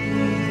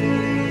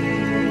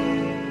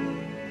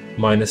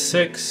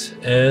 -6,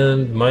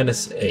 and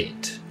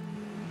 -8.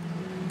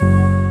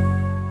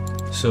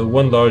 So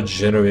 1 large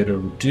generator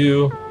would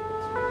do.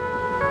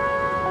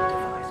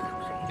 Device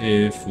complete.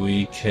 If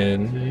we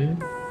can...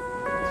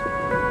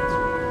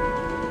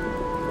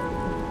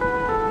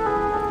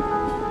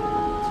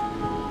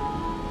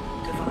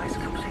 Device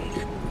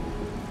complete.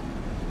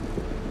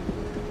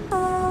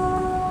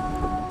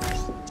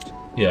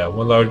 Yeah,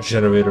 1 large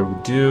generator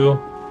would do.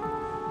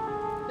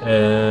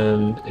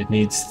 And it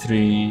needs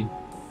 3,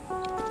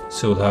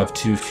 so we'll have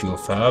 2 fuel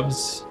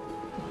fabs.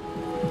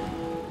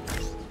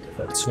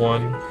 That's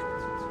 1,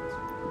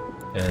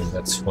 and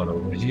that's 1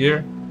 over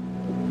here.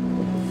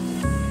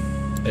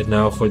 And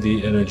now for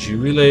the energy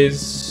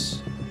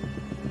relays.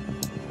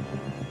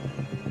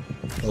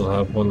 We'll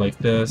have one like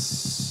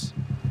this.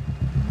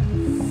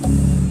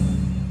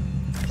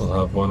 We'll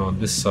have one on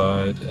this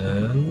side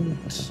and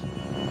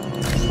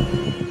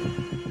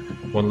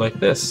one like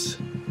this.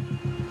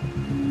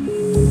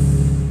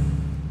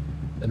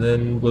 And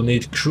then we'll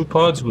need crew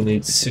pods. We'll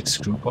need 6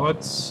 crew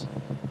pods.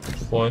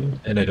 1,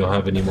 and I don't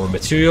have any more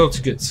material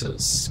to get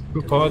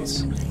crew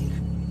pods.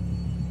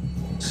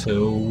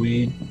 So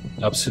we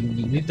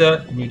absolutely need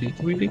that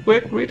really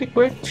quick.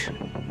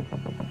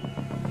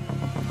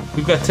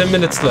 We've got 10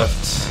 minutes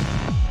left.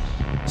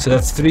 So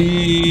that's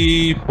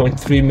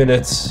 3.3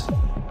 minutes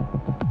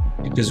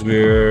because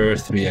we're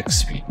 3x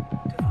speed.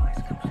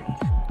 Device complete.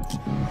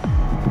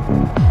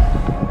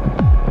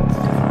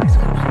 Device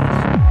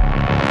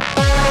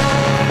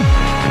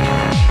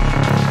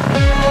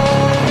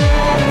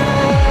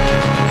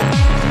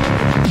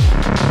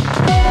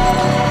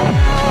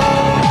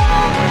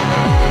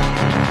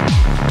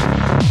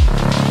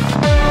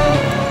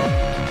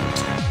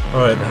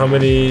Alright, how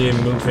many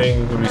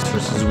moving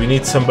resources? We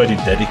need somebody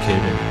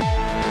dedicated.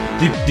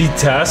 The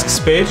tasks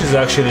page is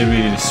actually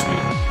really sweet.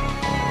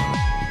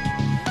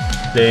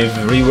 They've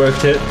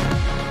reworked it.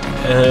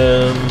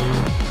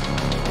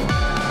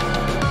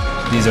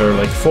 These are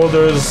like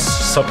folders,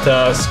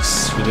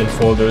 subtasks within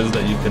folders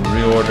that you can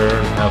reorder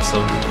and have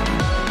some.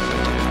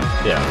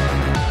 Yeah.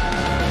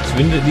 So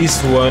we need at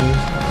least one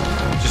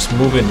just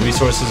moving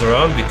resources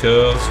around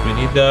because we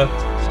need that.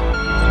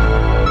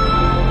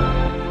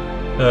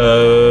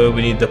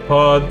 We need the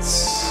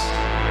pods.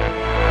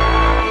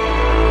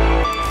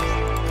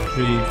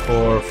 3,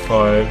 4,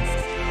 5.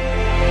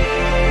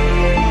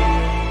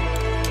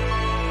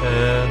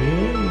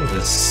 And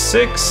the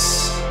 6.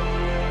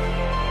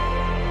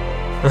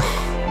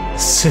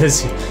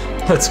 Says,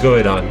 what's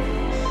going on?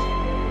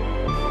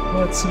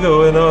 What's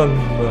going on?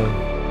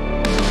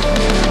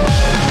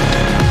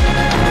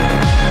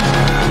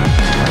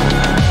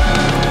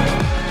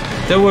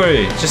 Don't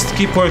worry, just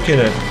keep working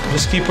it.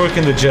 Just keep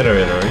working the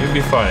generator, you'll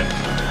be fine.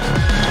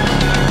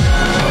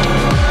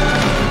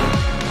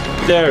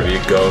 There you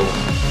go.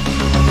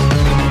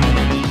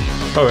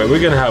 Alright,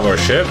 we're gonna have our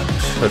ship.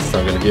 That's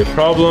not gonna be a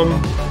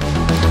problem.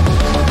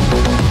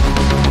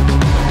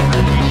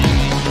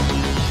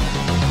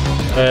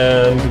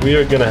 And we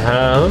are gonna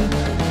have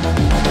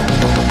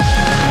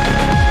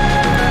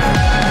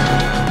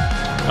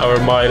our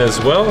mine as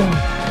well.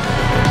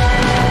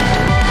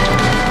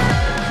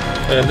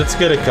 And let's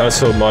get a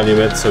castle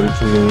monument so we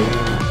can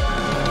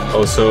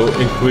also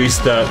increase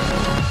that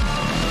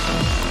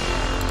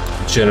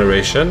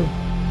generation.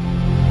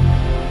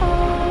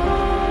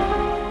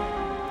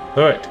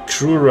 Alright,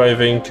 crew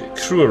arriving,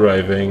 crew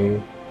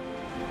arriving.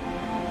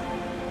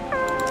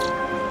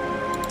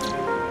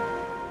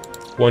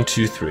 1,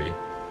 2, 3.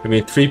 I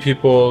mean, 3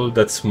 people,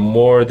 that's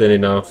more than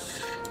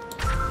enough.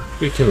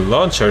 We can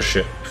launch our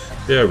ship.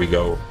 There we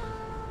go.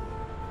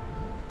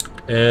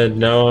 And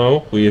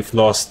now we've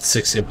lost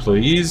 6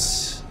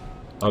 employees,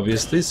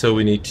 obviously, so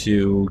we need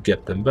to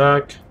get them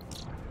back.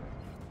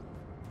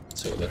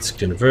 So let's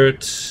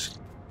convert.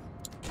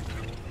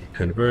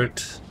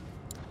 Convert.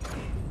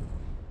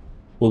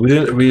 Well, we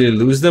didn't really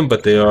lose them,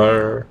 but they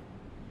are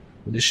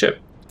in the ship.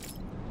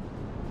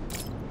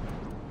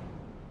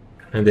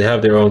 And they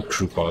have their own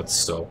crew pods,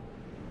 so.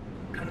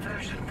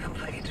 conversion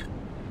complete.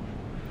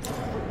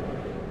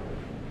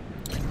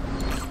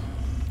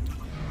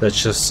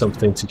 That's just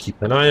something to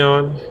keep an eye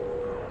on.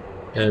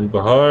 And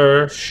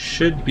Bahar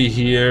should be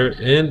here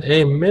in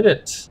a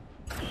minute.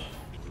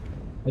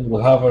 And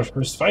we'll have our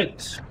first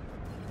fight.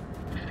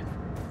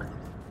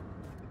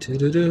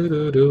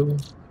 Do-do-do-do-do.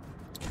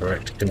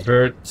 Alright,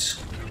 convert.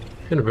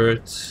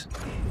 Convert.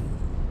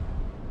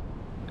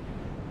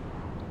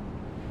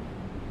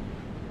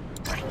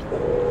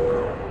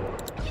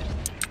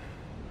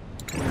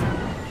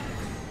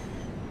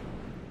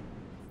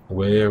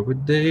 Where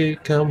would they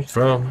come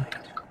from?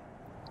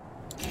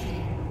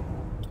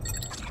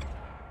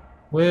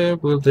 Where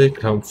will they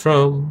come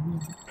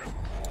from?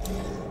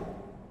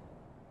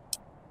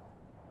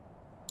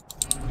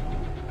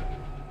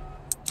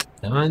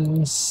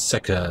 Nine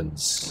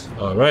seconds.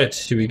 All right,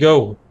 here we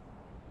go.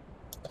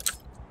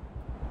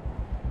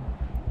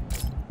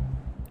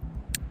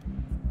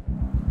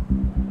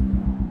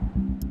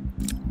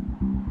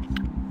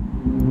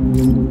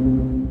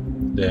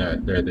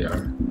 There they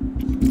are.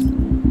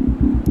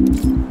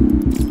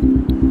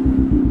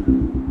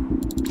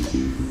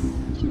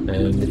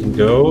 And we can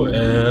go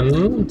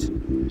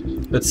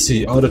and let's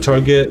see, auto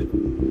target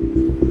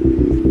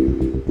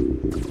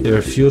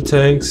their fuel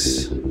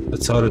tanks.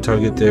 Let's auto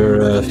target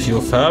their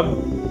fuel fab.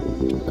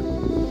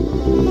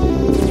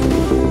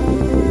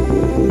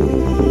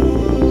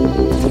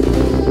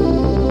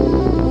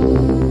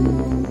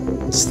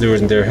 Let's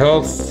lowering their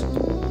health.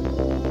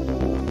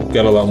 We've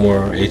got a lot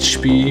more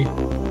HP.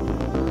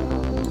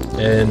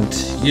 And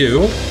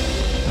you,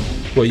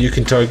 what you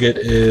can target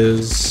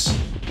is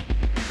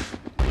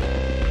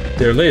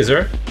their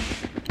laser.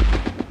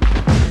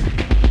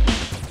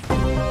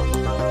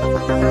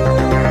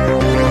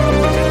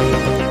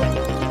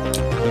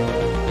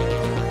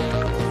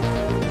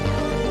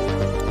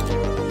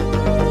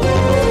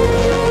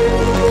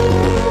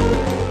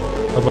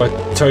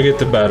 target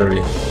the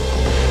battery.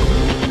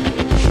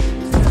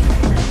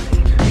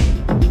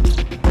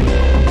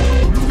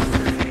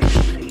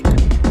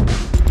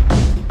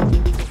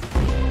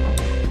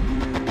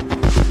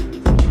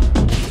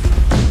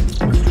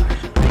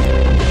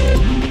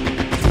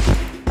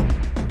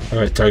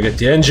 Alright, target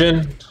the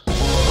engine.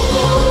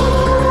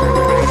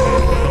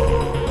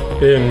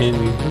 I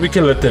mean, we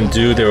can let them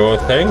do their own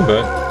thing,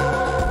 but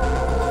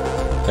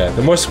yeah,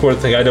 the most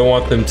important thing, I don't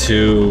want them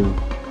to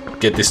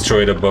get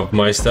destroyed above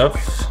my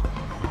stuff.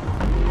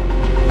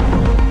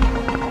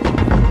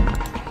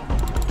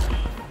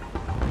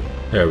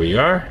 There we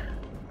are.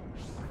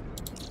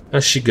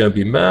 Is she gonna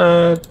be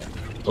mad?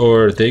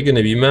 Or are they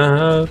gonna be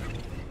mad?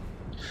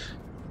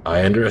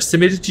 I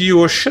underestimated you,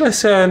 or should I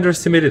say I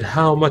underestimated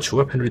how much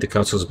weaponry the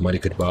Council's money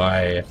could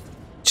buy.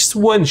 Just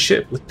one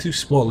ship with 2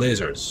 small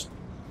lasers.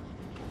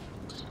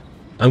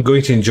 I'm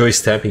going to enjoy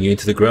stamping you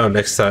into the ground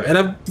next time. And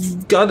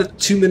I've got it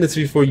 2 minutes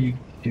before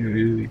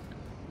you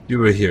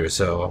were here,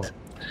 so...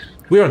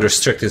 We're under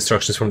strict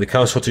instructions from the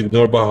Council to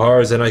ignore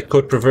Bahar's, and I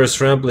quote, perverse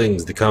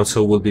ramblings. The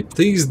Council will be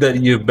pleased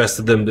that you've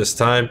bested them this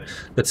time.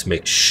 Let's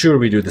make sure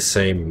we do the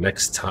same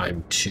next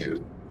time,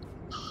 too.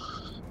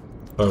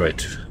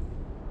 Alright.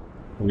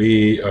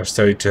 We are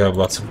starting to have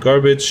lots of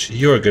garbage.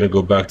 You're gonna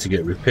go back to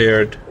get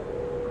repaired.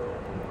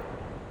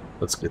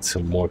 Let's get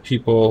some more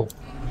people.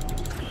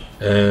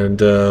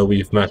 And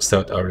we've maxed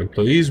out our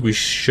employees. We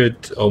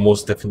should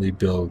almost definitely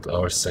build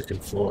our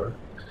second floor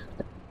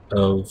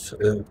of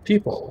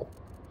people.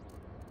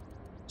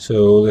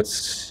 So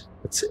that's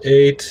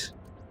 8.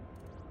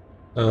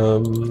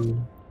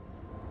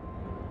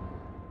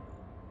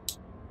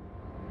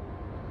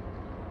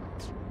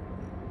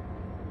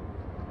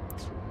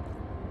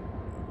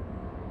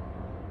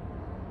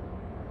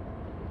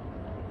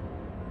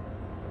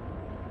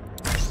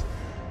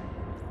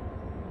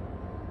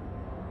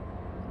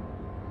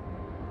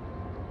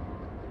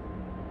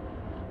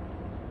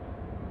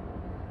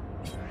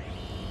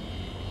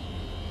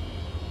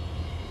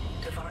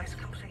 Device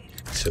complete.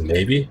 So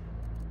maybe,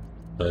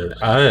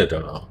 but I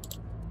don't know.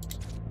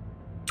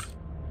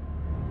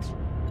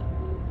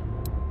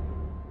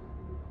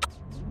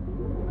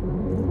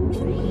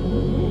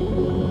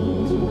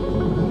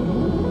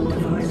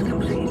 Device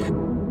complete.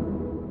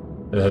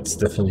 That's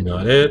definitely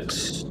not it.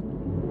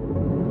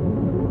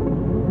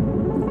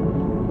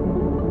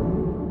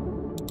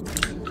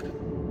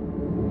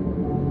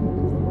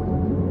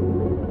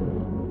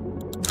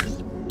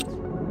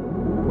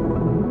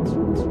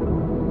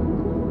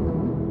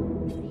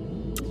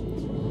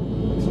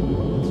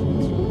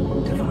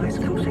 Device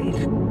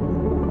complete.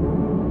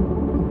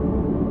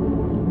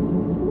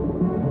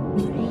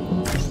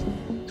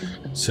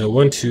 So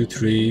 1, 2,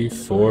 3,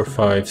 4,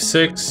 5,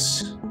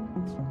 6.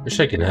 Wish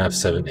I can have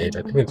 7, 8.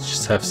 I think it's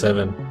just have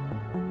 7.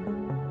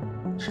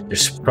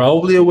 There's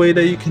probably a way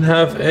that you can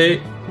have 8.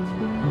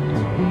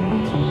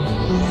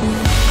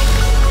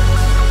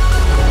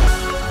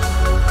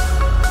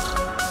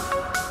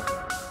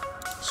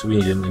 So we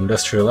need an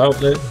industrial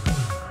outlet.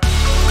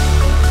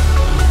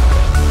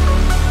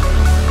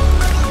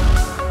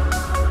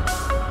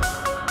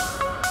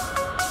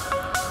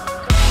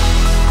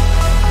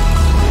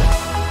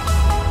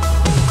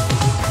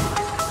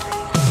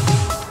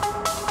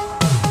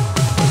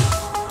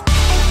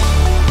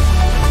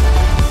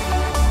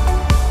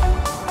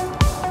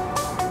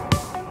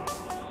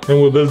 And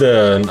we'll build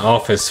an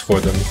office for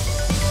them.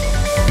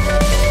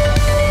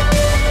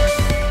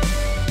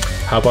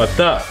 How about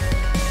that?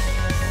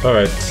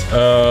 Alright,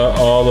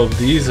 all of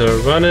these are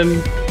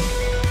running.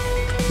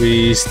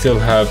 We still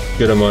have a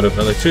good amount of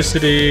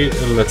electricity.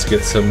 Let's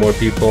get some more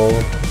people.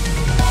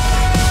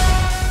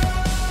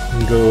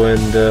 Go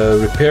and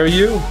repair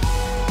you.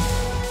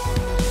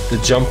 The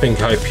jumping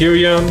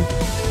Hyperion.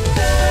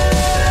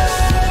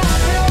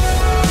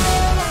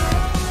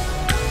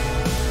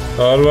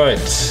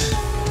 Alright.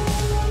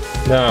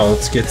 Now,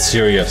 let's get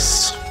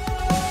serious.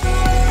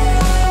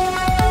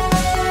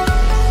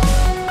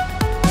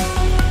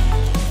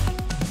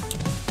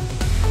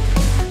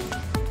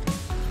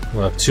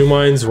 We'll have 2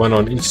 mines, 1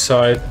 on each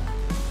side.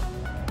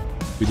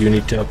 We do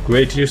need to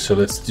upgrade you, so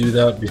let's do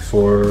that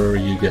before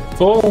you get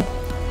full.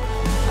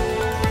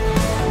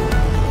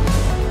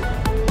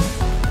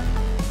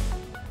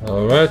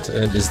 Alright,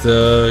 and is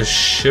the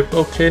ship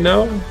okay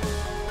now?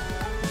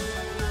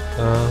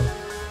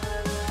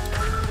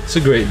 It's a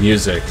great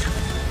music.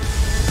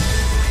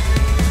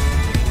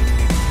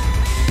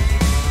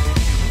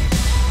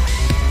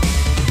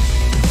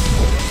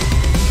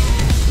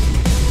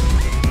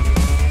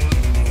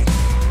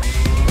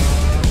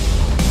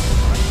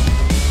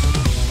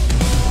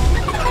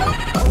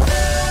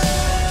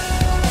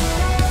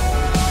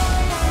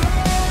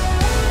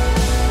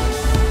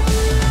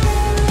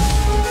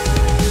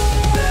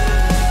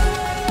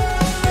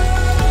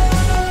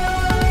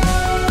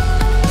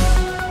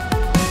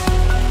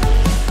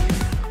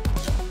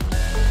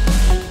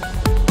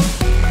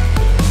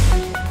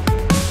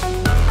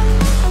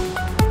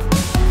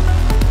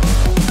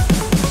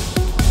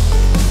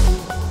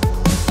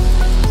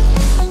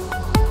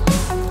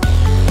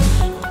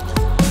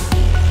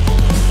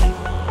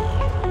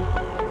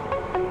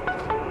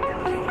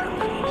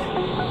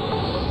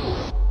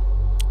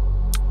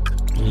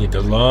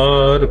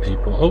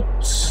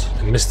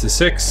 I missed the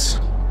 6.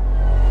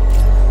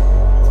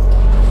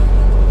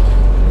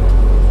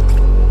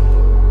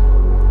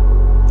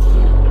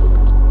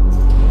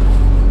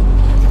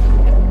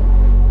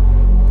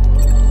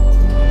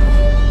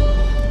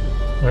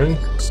 And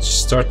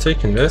start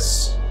taking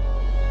this.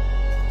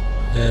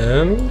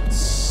 And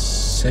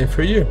same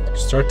for you.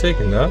 Start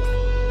taking that.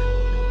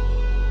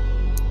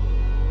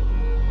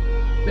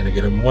 Gonna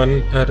get them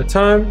one at a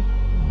time.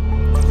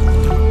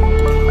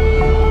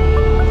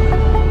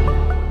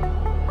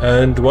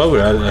 And while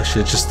we're at it,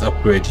 actually just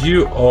upgrade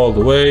you all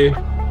the way.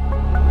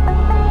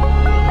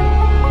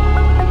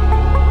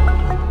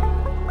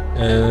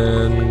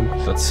 And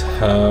let's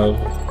have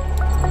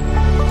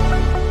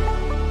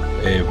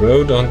a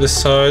road on this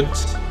side.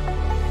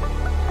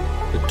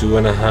 I do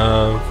want to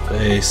have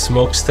a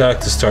smokestack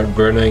to start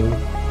burning.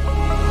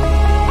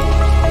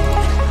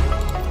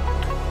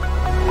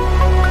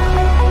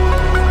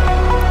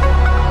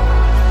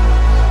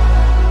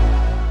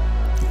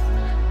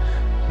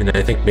 And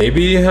I think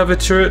maybe you have a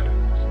turret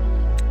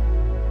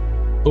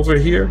over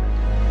here.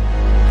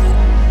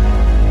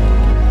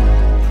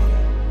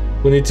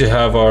 We need to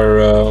have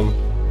our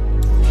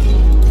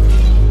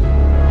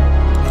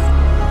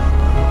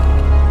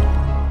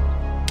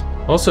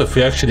also, if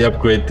we actually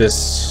upgrade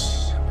this,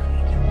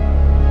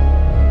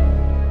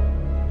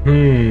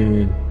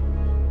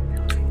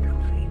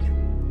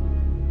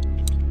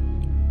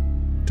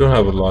 don't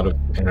have a lot of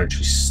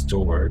energy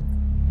stored.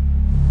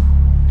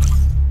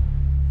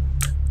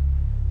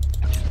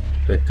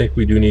 I think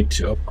we do need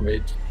to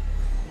upgrade.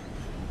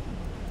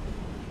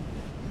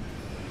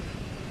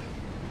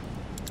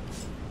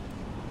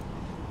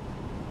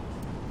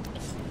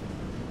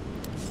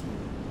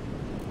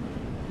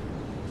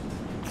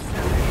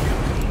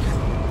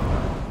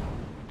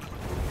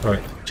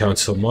 Alright,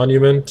 Council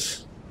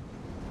Monument.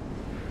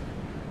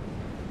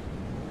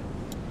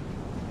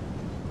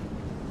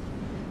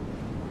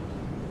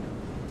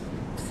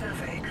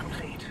 Survey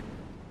complete.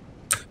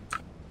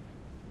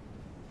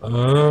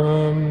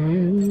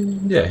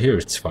 Yeah, here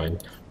it's fine.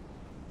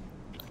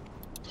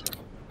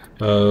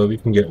 We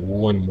can get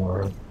one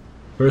more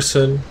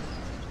person.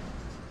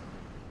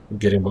 I'm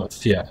getting about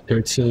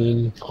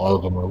 13. All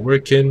of them are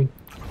working.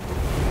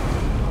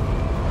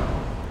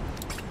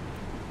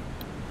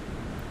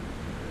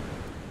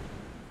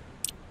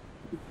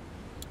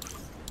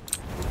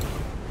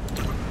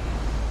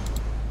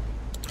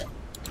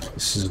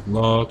 This is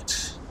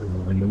locked.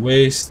 Removing the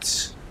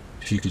waste.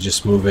 If you could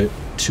just move it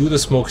to the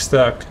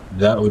smokestack,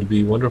 that would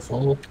be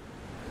wonderful.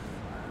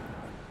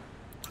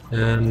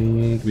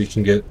 And we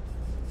can get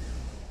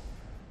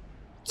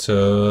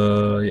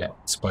yeah,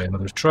 let's buy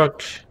another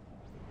truck.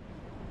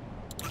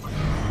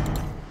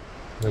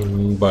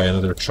 And buy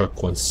another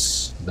truck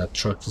once that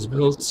truck is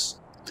built.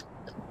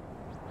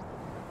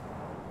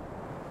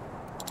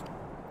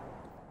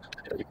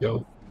 There we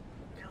go.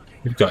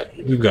 We've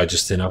got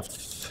just enough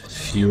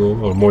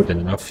fuel, or more than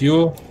enough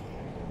fuel.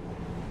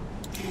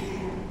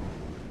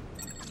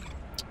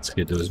 Let's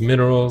get those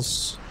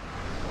minerals.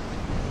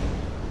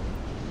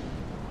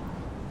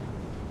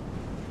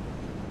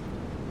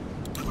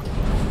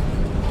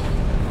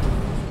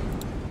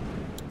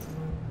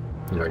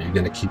 Are you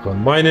gonna keep on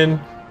mining?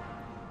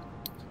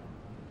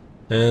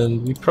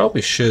 And we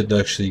probably should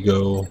actually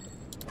go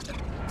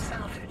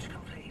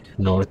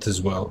north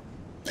as well.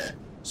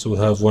 So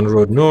we'll have one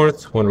road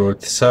north, one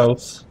road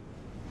south.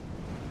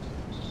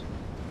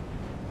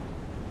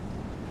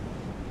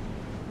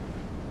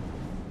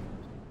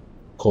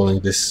 Calling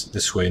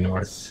this way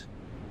north.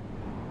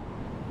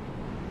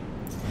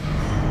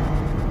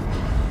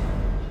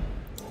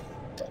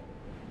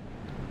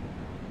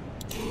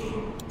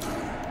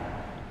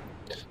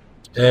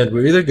 And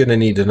we're either gonna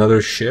need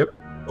another ship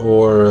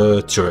or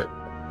a turret.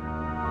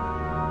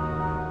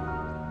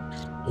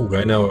 Oh,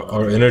 right now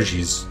our energy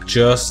is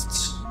just...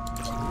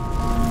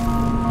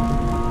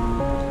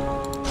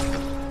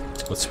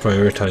 Let's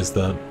prioritize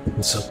that.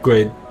 Let's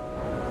upgrade.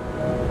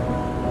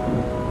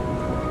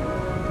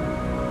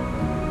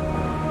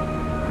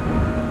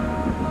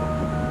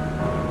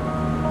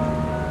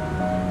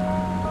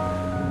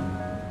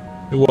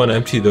 We want to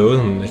empty those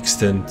and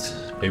extend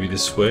maybe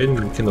this way, and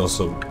we can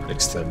also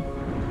extend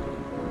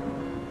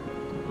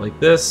like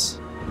this.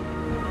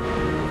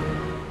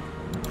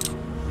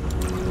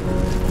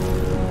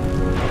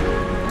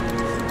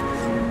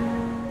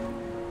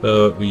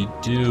 But we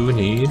do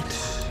need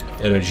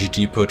energy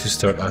depot to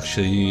start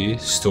actually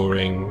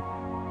storing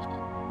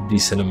a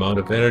decent amount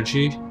of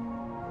energy.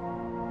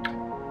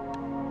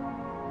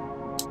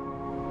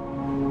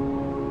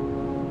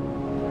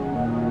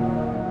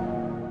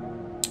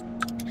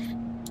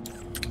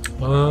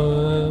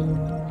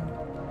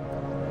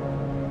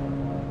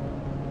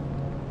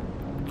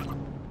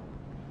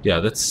 Yeah,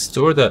 let's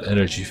store that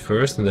energy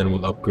first, and then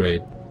we'll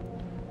upgrade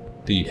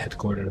the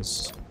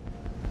headquarters.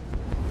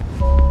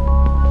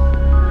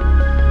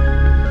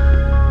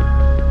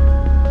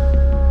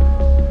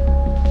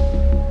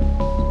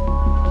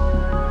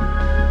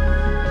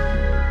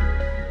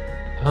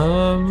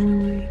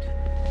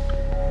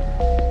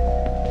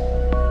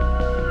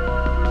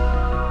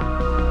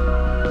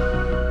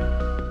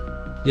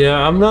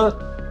 Yeah, I'm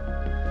not...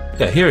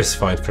 Yeah, here is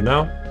fine for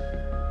now.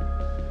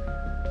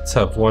 Let's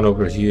have one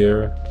over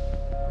here.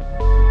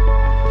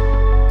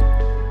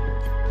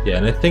 Yeah,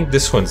 and I think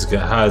this one's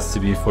has to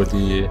be for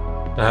the...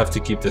 I have to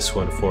keep this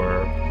one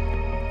for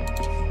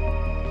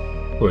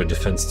a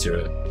defense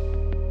turret.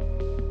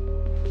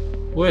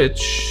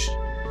 Which...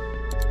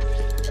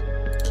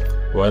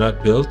 why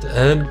not build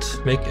and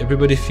make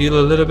everybody feel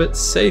a little bit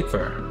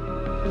safer?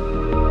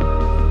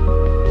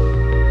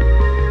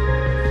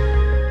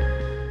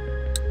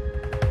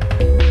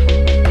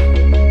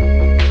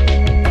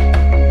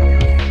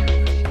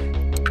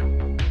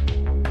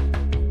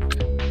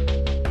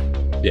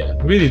 Yeah,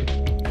 really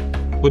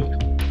would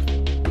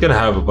gonna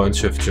have a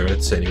bunch of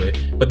turrets anyway,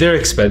 but they're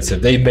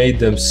expensive. They made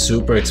them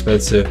super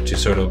expensive to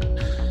sort of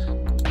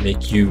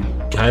make you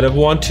kind of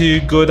want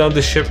to go down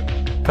the ship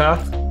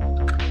path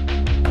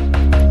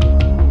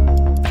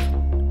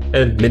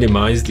and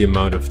minimize the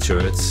amount of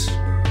turrets.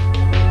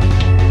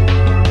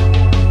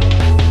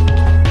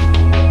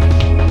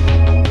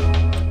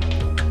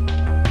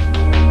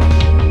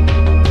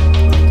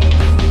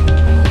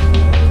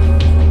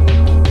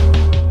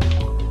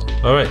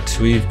 Alright,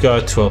 we've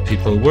got 12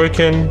 people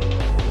working.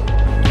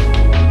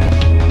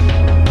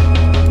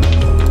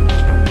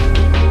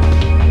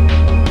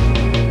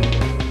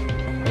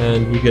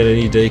 And we're gonna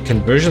need a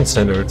conversion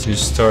center to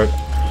start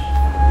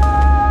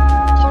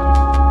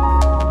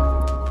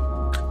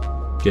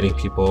getting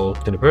people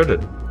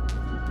converted.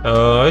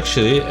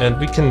 Actually, and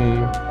we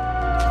can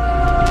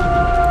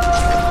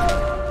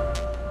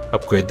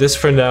upgrade this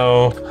for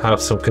now, have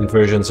some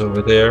conversions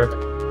over there.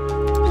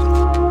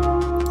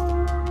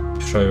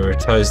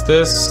 Prioritize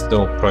this,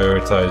 don't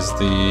prioritize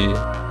the...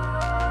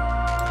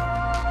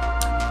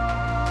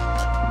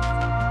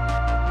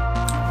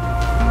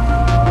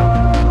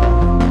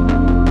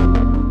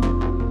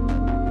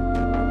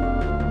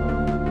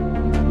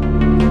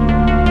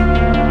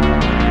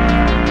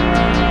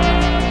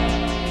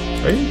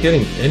 Are you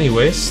getting any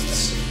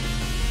wastes?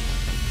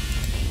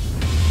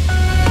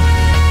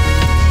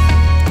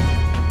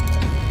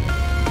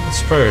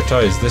 Let's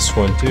prioritize this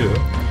one too,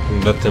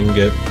 and let them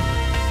get...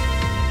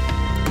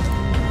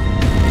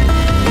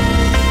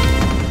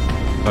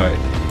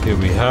 Alright, here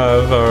we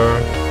have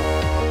our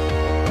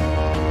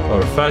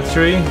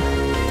factory.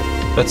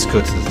 Let's go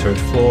to the 3rd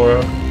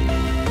floor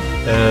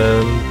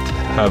and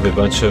have a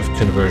bunch of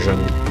conversion.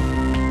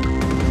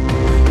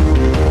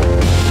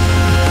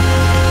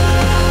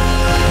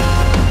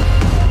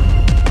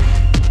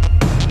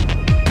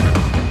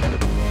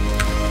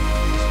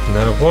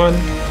 Now 1,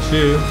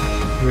 2,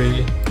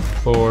 3,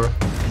 4,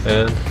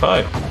 and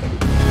 5.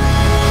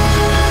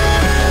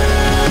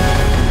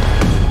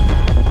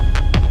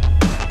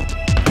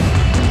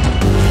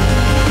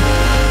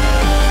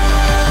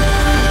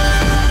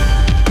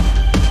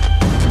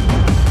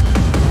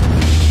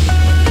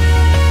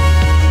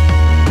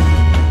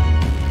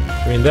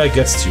 I mean, that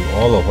gets to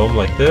all of them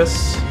like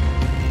this,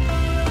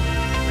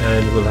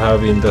 and we'll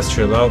have the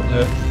industrial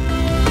outlet.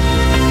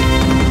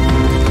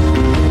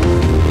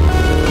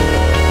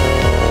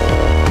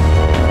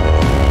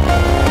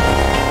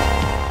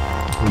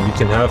 And we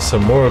can have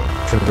some more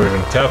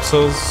conversion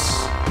capsules.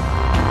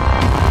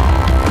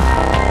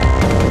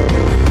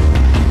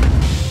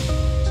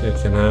 So you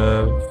can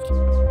have...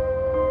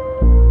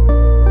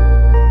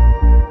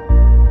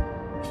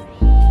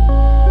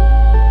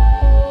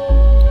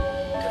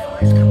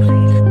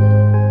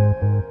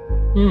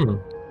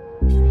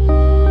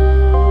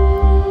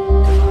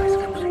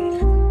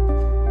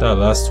 That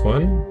last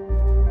one.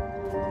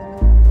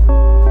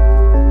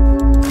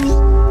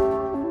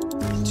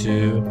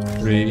 2,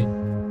 3,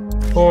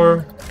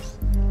 4,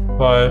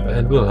 5,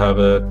 and we'll have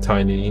a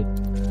tiny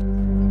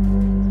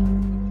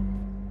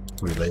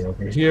relay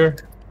over here.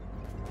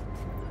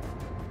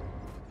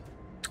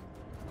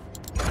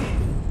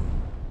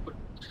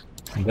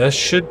 And that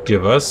should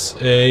give us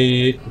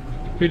a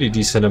pretty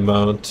decent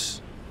amount.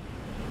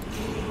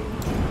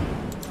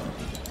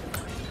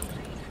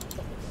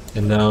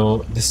 And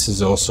now this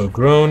is also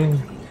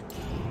grown.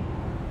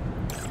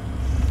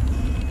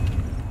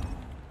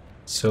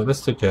 So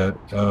let's look at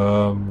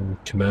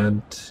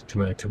command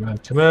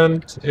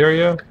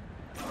area.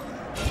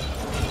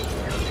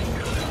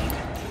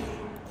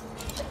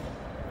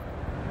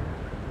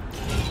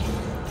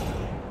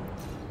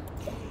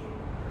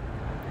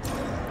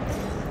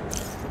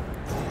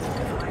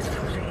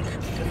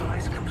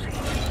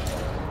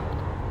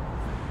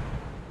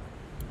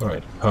 All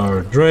right,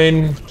 power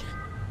drain.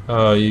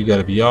 You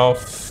gotta be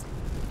off,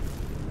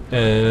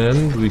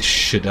 and we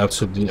should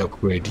absolutely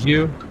upgrade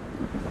you.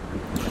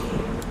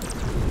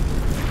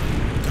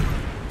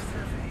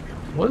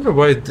 Wonder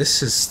why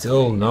this is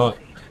still not...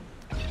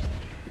 I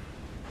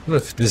don't know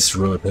if this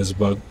road has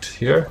bugged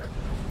here.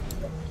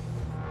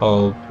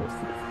 I'll...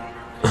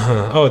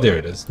 oh, there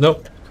it is.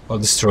 Nope. I'll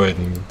destroy it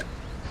and...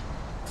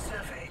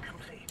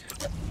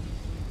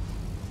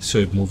 so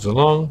it moves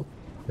along.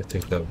 I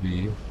think that would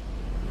be...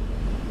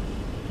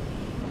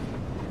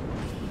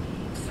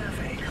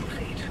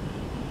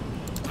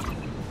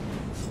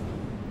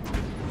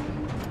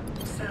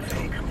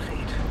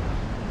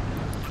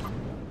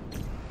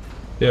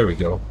 There we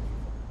go.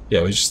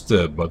 Yeah, we just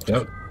bugged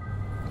out.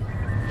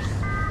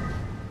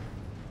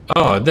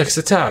 Oh, next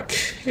attack.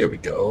 Here we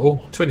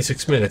go.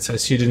 26 minutes. I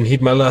see you didn't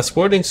heed my last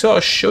warning, so I'll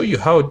show you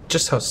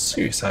just how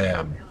serious I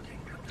am.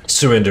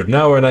 Surrender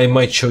now and I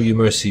might show you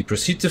mercy.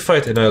 Proceed to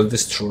fight and I'll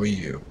destroy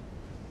you.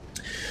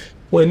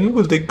 When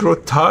will they grow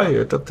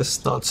tired of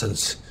this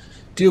nonsense?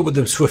 Deal with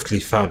them swiftly,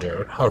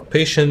 Founder. Our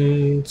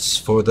patience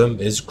for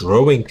them is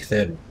growing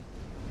thin.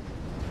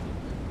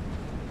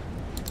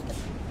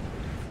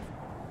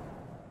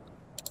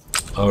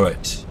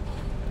 Alright.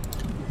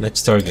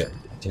 Next target.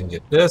 Can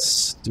get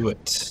this. Do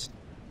it.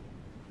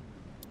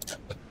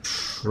 I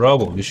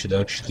probably should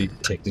actually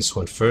take this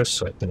one first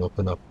so I can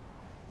open up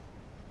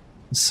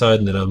the side,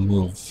 and then I'll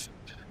move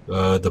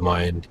the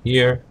mine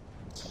here.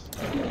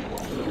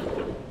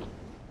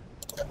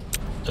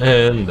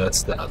 And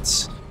that's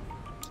that.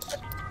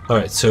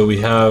 Alright, so we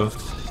have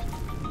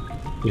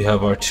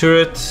our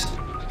turret.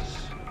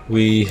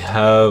 We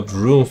have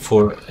room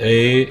for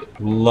a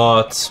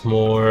lots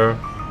more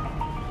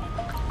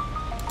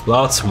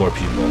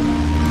people.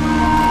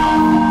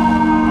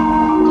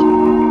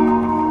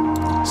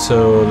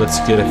 So let's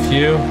get a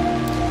few.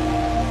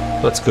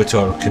 Let's go to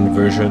our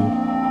conversion.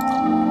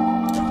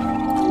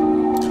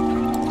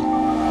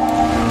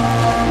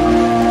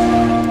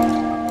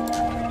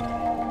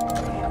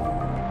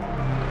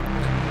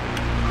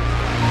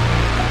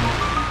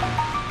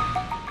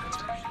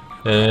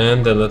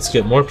 And then let's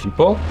get more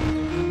people.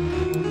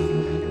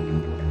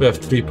 We have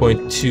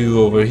 3.2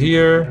 over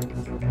here.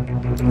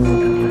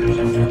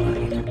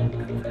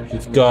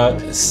 We've got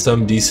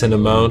some decent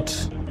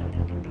amount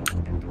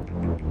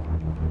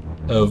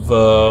of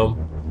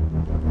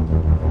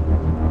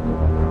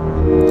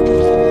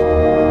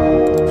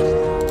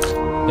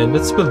and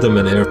let's build them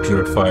an air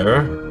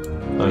purifier,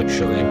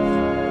 actually,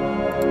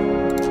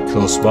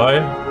 close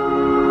by.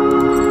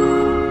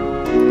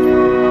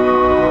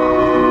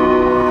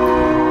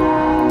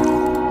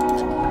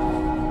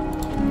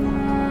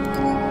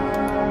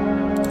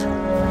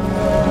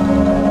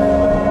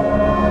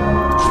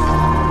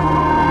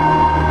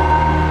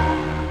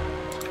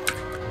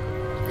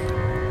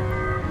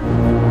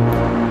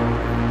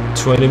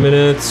 $20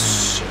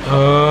 minutes.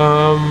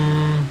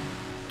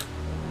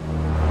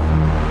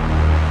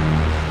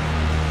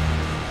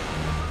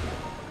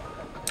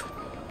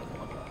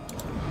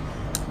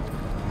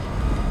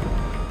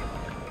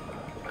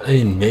 I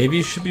mean, maybe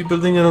you should be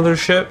building another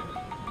ship.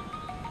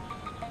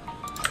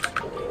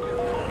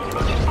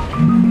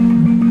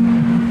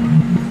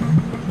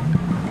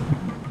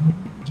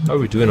 How are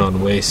we doing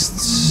on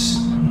wastes?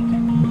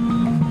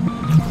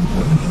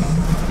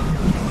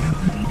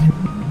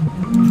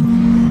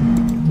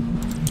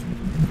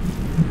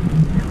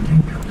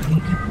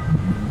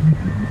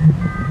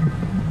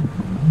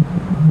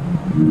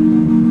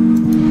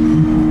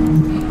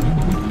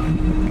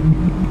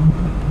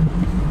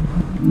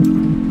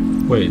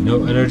 Wait,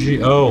 no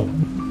energy? Oh.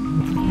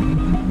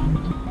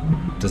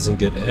 Doesn't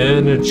get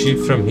energy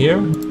from here?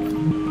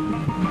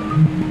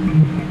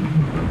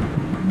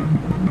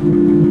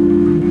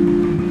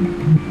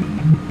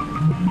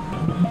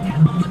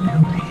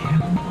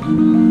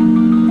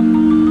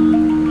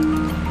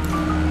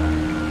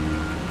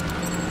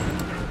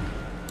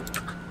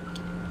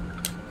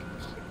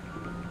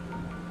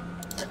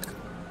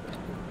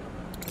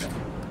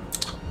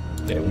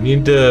 Yeah, we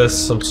need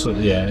some sort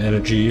of,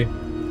 energy.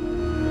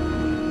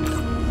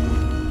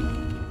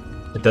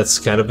 That's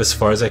kind of as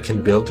far as I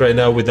can build right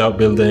now without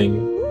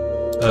building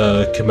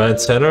a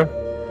command center.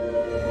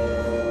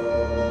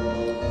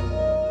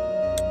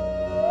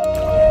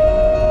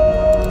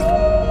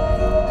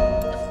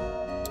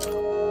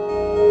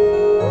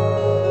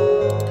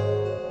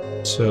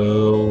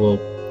 So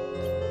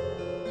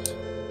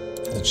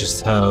we'll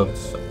just have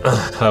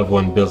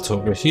one built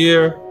over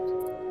here.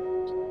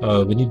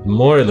 We need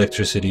more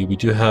electricity. We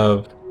do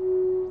have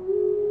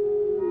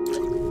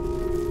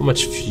how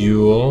much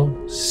fuel?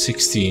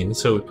 16.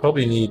 So we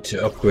probably need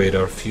to upgrade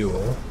our fuel,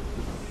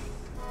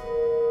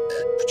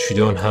 which we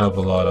don't have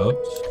a lot of.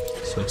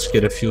 So let's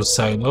get a fuel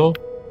silo.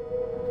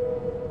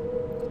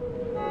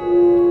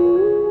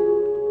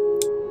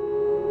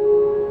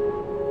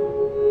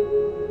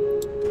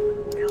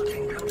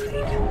 Building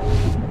complete.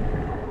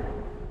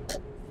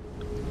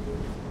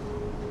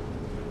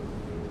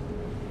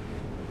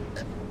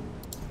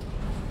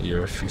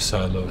 Your fuel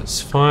silo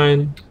is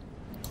fine.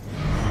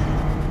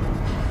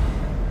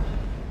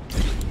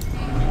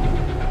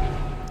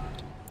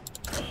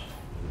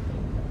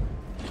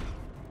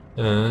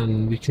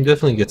 And we can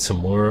definitely get some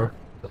more.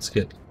 Let's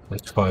get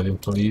like 5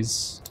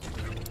 employees.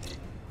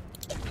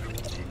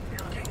 Building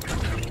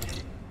complete.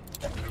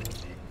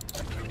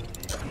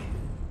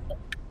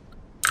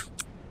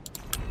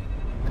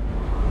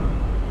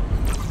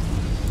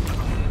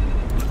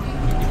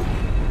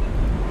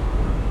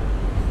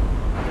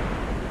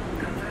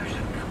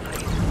 Conversion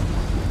complete.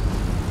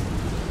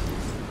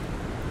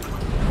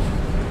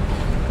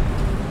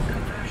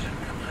 Conversion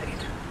complete.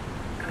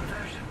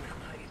 Conversion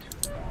complete.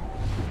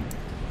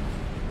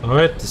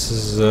 Alright, this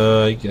is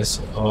I guess,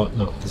 oh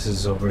no, this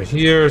is over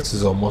here. This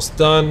is almost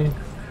done.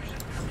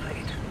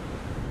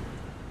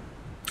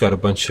 got a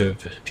bunch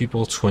of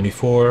people,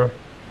 24.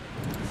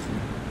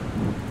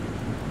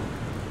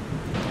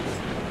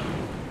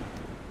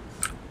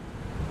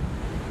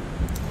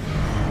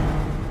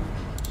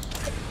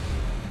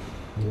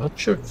 I'm not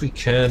sure if we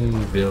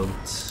can build...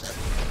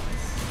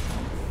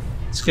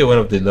 Let's get one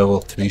of the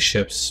level 3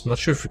 ships. I'm not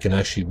sure if we can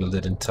actually build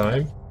it in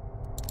time.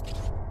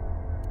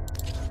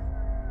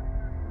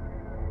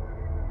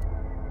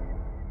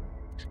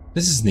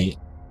 This is neat.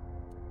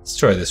 Let's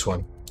try this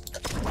one.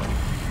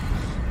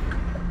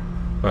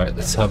 Alright,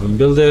 let's have him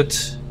build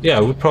it. Yeah,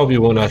 we probably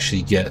won't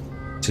actually get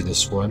to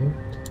this one.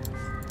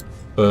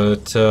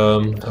 But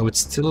I would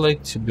still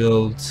like to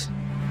build...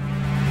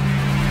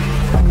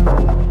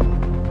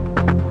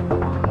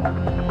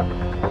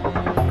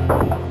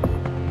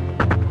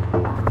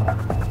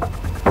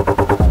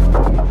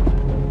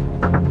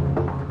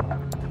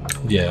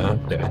 Yeah,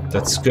 okay,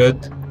 that's good.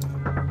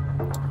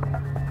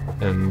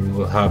 And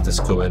we'll have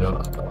this going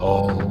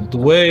all the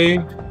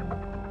way.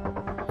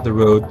 The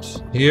road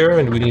here,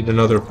 and we need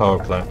another power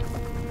plant.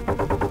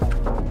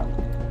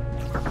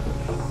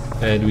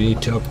 And we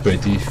need to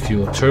upgrade the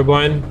fuel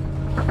turbine.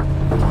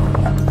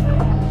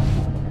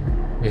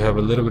 We have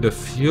a little bit of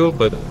fuel,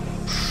 but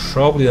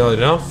probably not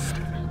enough.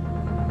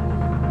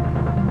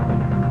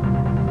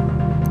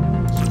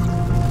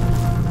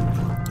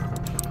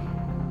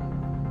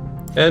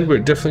 And we're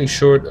definitely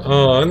short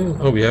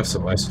on... Oh, we have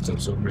some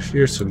isotopes over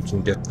here, so we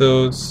can get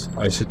those.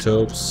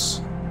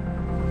 Isotopes.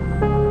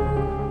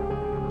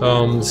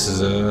 This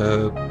is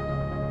a...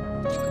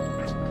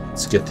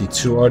 Let's get the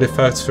 2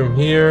 artifacts from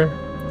here.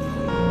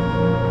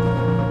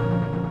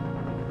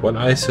 1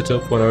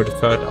 isotope, 1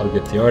 artifact. I'll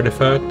get the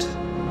artifact.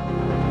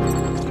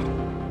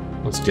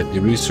 Let's get the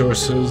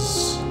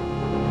resources.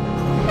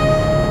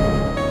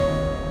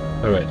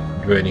 Alright,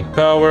 draining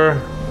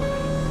power.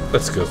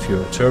 Let's go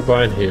fuel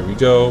turbine. Here we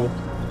go.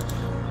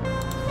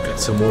 Got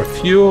some more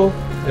fuel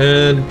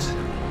and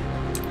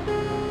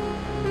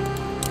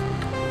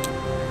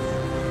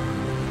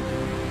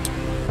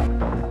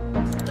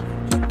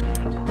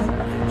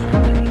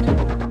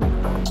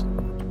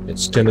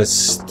it's gonna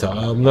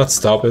stop, not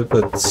stop it,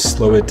 but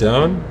slow it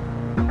down.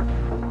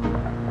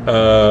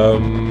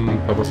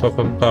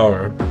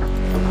 Power.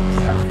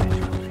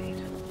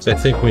 So I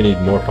think we need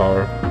more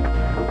power.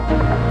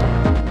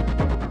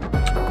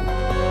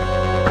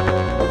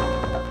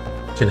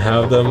 Can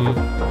have them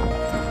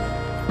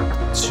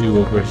 2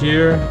 over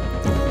here.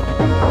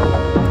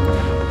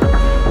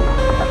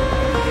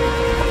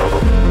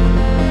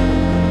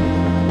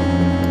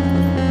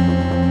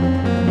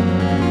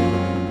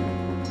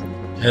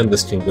 And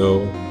this can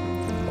go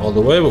all the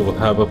way, but we'll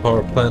have a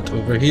power plant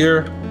over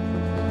here.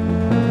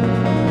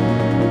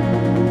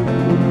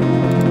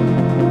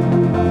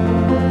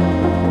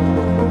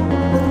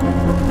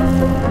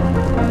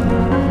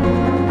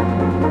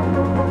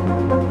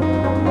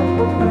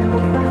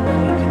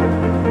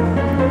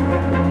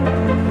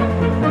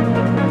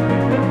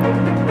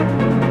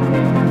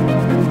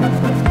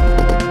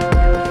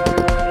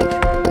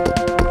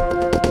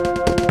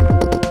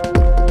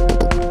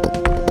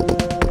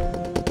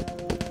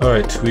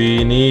 Alright,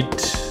 we need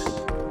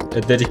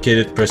a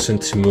dedicated person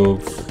to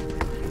move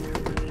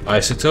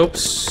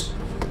isotopes.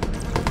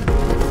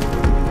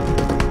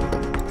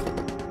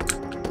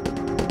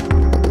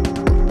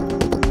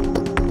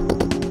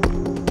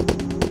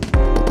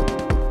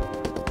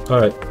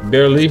 Alright,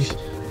 barely.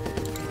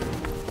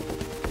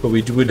 But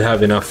we would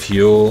have enough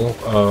fuel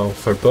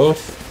for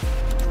both.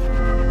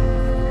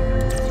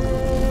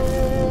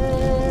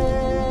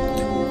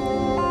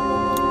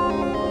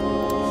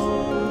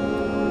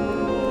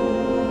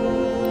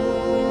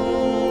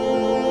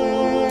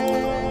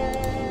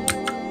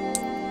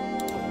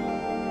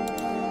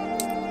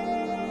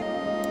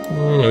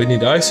 We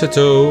need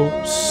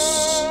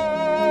isotopes.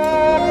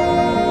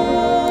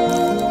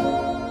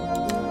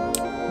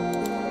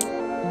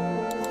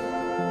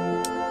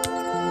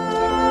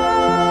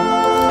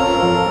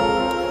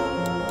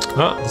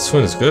 Ah, this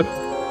one is good.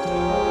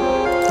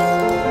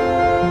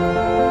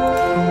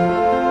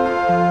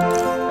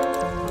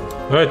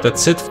 Alright,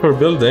 that's it for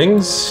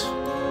buildings.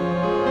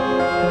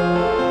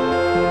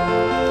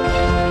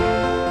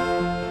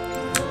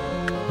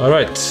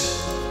 Alright,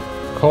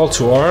 call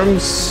to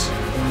arms.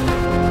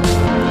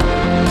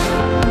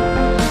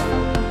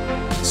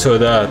 So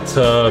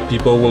that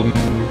people will,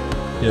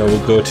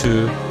 will go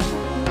to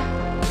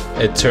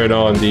and turn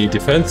on the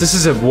defense. This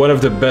is one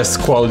of the best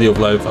quality of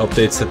life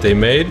updates that they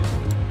made.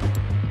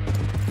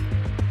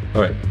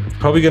 All right,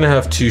 probably gonna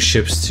have 2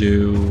 ships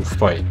to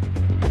fight.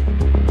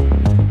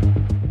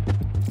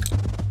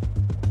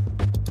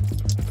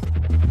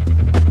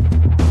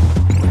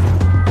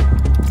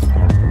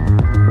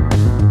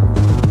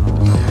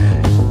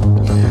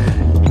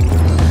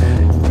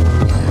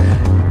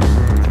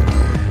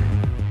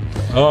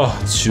 Oh,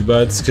 it's too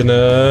bad it's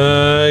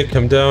gonna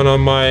come down on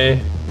my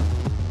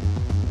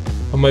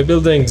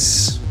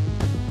buildings.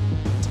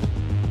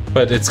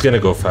 But it's gonna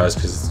go fast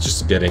because it's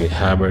just getting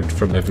hammered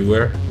from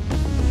everywhere.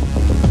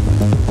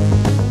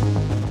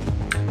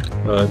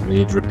 We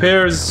need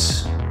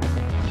repairs.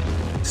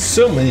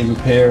 So many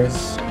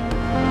repairs.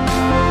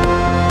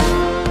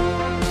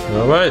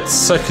 Alright,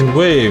 second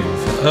wave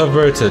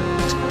averted.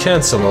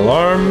 Cancel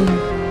alarm.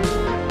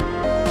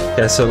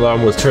 Cancel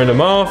alarm will turn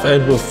them off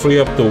and will free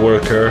up the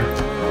worker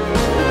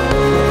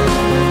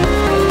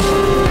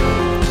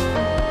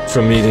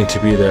from needing to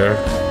be there.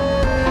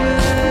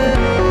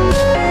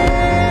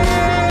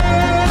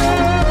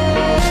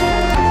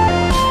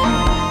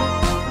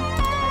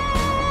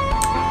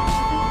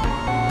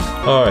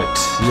 Alright,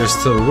 you're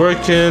still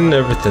working,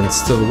 everything's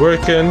still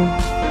working.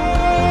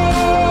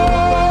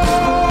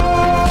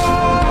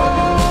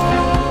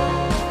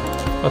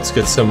 Let's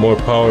get some more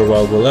power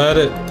while we're at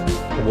it.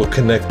 We'll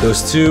connect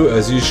those two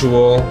as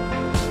usual.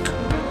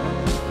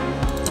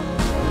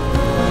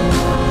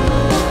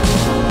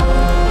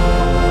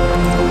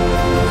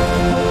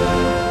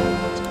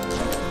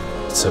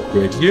 Let's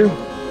upgrade you.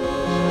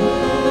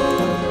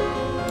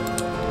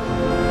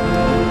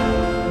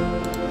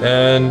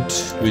 And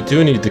we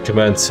do need the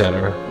command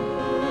center.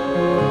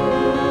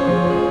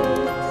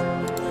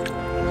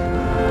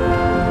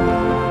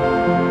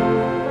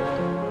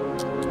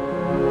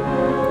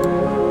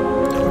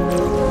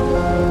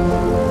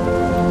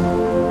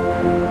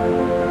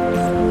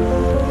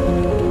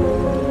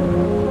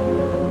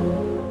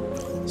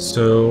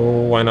 So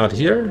why not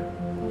here?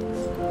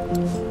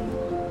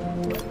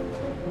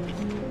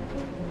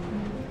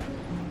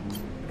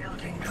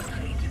 Building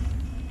complete.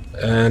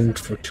 And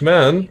for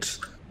command,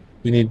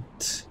 we need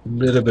a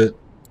little bit.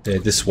 Yeah,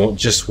 this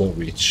won't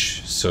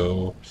reach.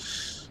 So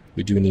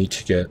we do need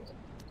to get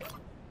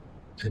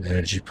an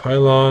energy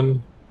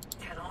pylon.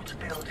 Cannot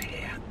build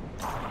here.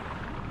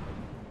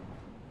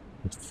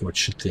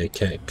 Unfortunately, I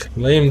can't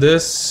claim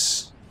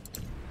this.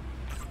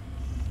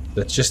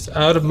 That's just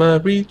out of my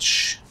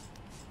reach.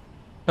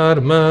 Out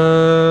of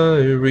my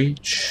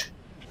reach.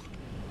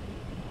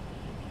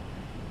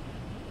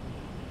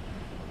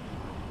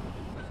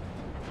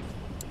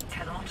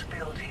 Cannot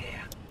build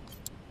here.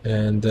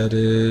 And that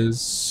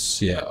is,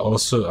 yeah,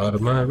 also out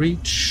of my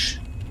reach.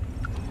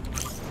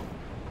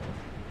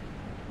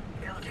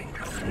 Building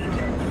complete.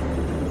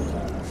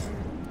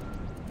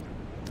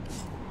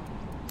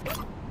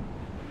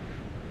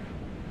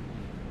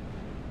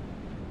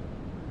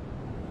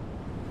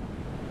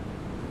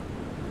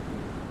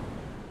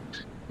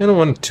 I don't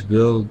want to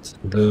build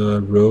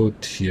the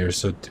road here,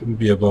 so it would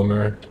be a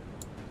bummer.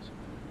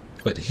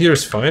 But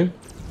here's fine.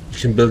 You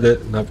can build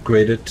it and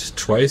upgrade it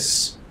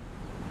twice.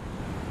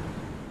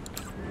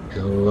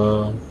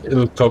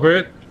 It'll cover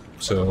it,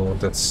 so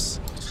that's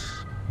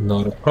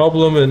not a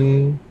problem.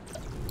 And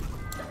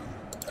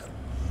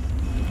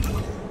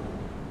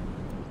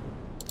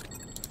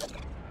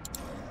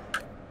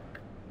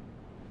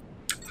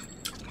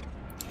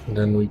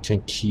then we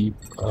can keep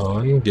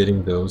on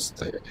getting those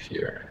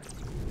here.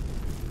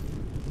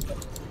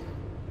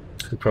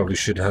 We probably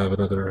should have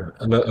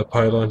a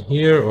pylon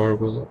here, or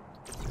we'll...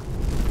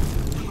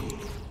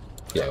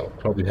 Yeah, we'll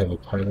probably have a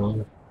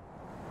pylon.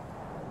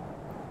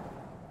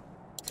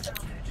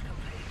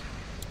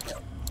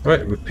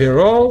 Alright,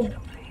 repair all.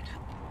 Complete.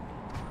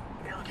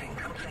 Building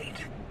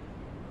complete.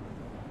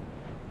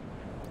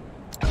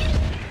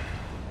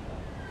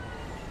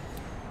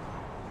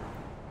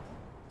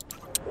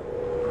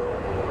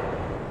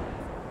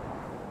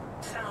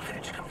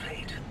 Salvage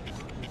complete.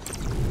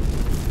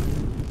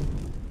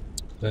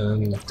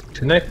 And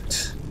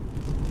connect.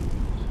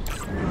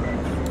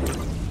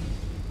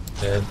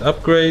 And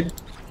upgrade.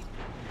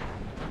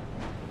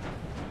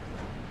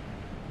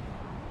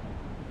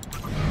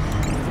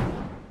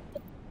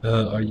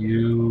 Are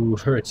you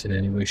hurt in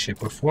any way,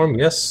 shape, or form?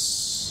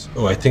 Yes.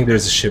 Oh, I think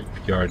there's a ship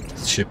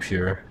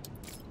here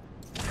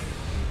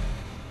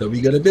that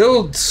we gotta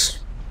build.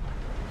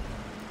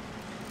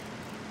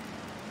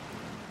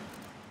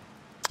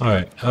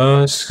 Alright,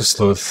 just gonna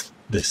slow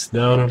this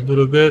down a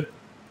little bit.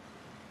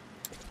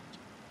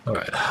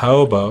 Alright,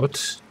 how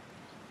about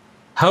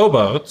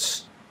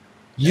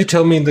you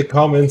tell me in the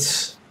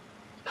comments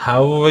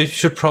how I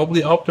should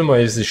probably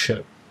optimize the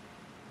ship.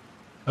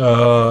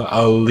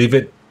 I'll leave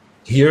it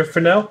here for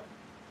now.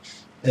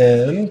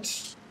 And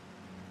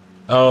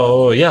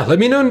oh yeah, let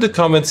me know in the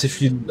comments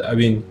if you,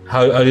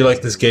 how do you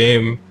like this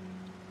game?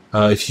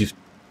 If you've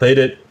played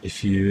it,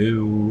 if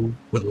you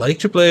would like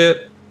to play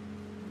it.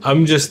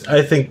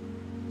 I think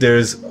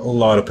there's a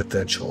lot of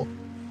potential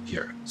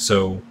here.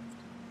 So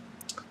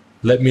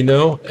let me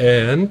know,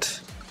 and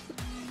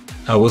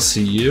I will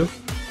see you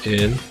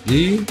in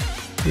the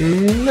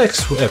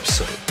next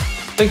episode.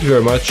 Thank you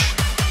very much,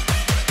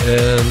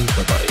 and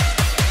bye-bye.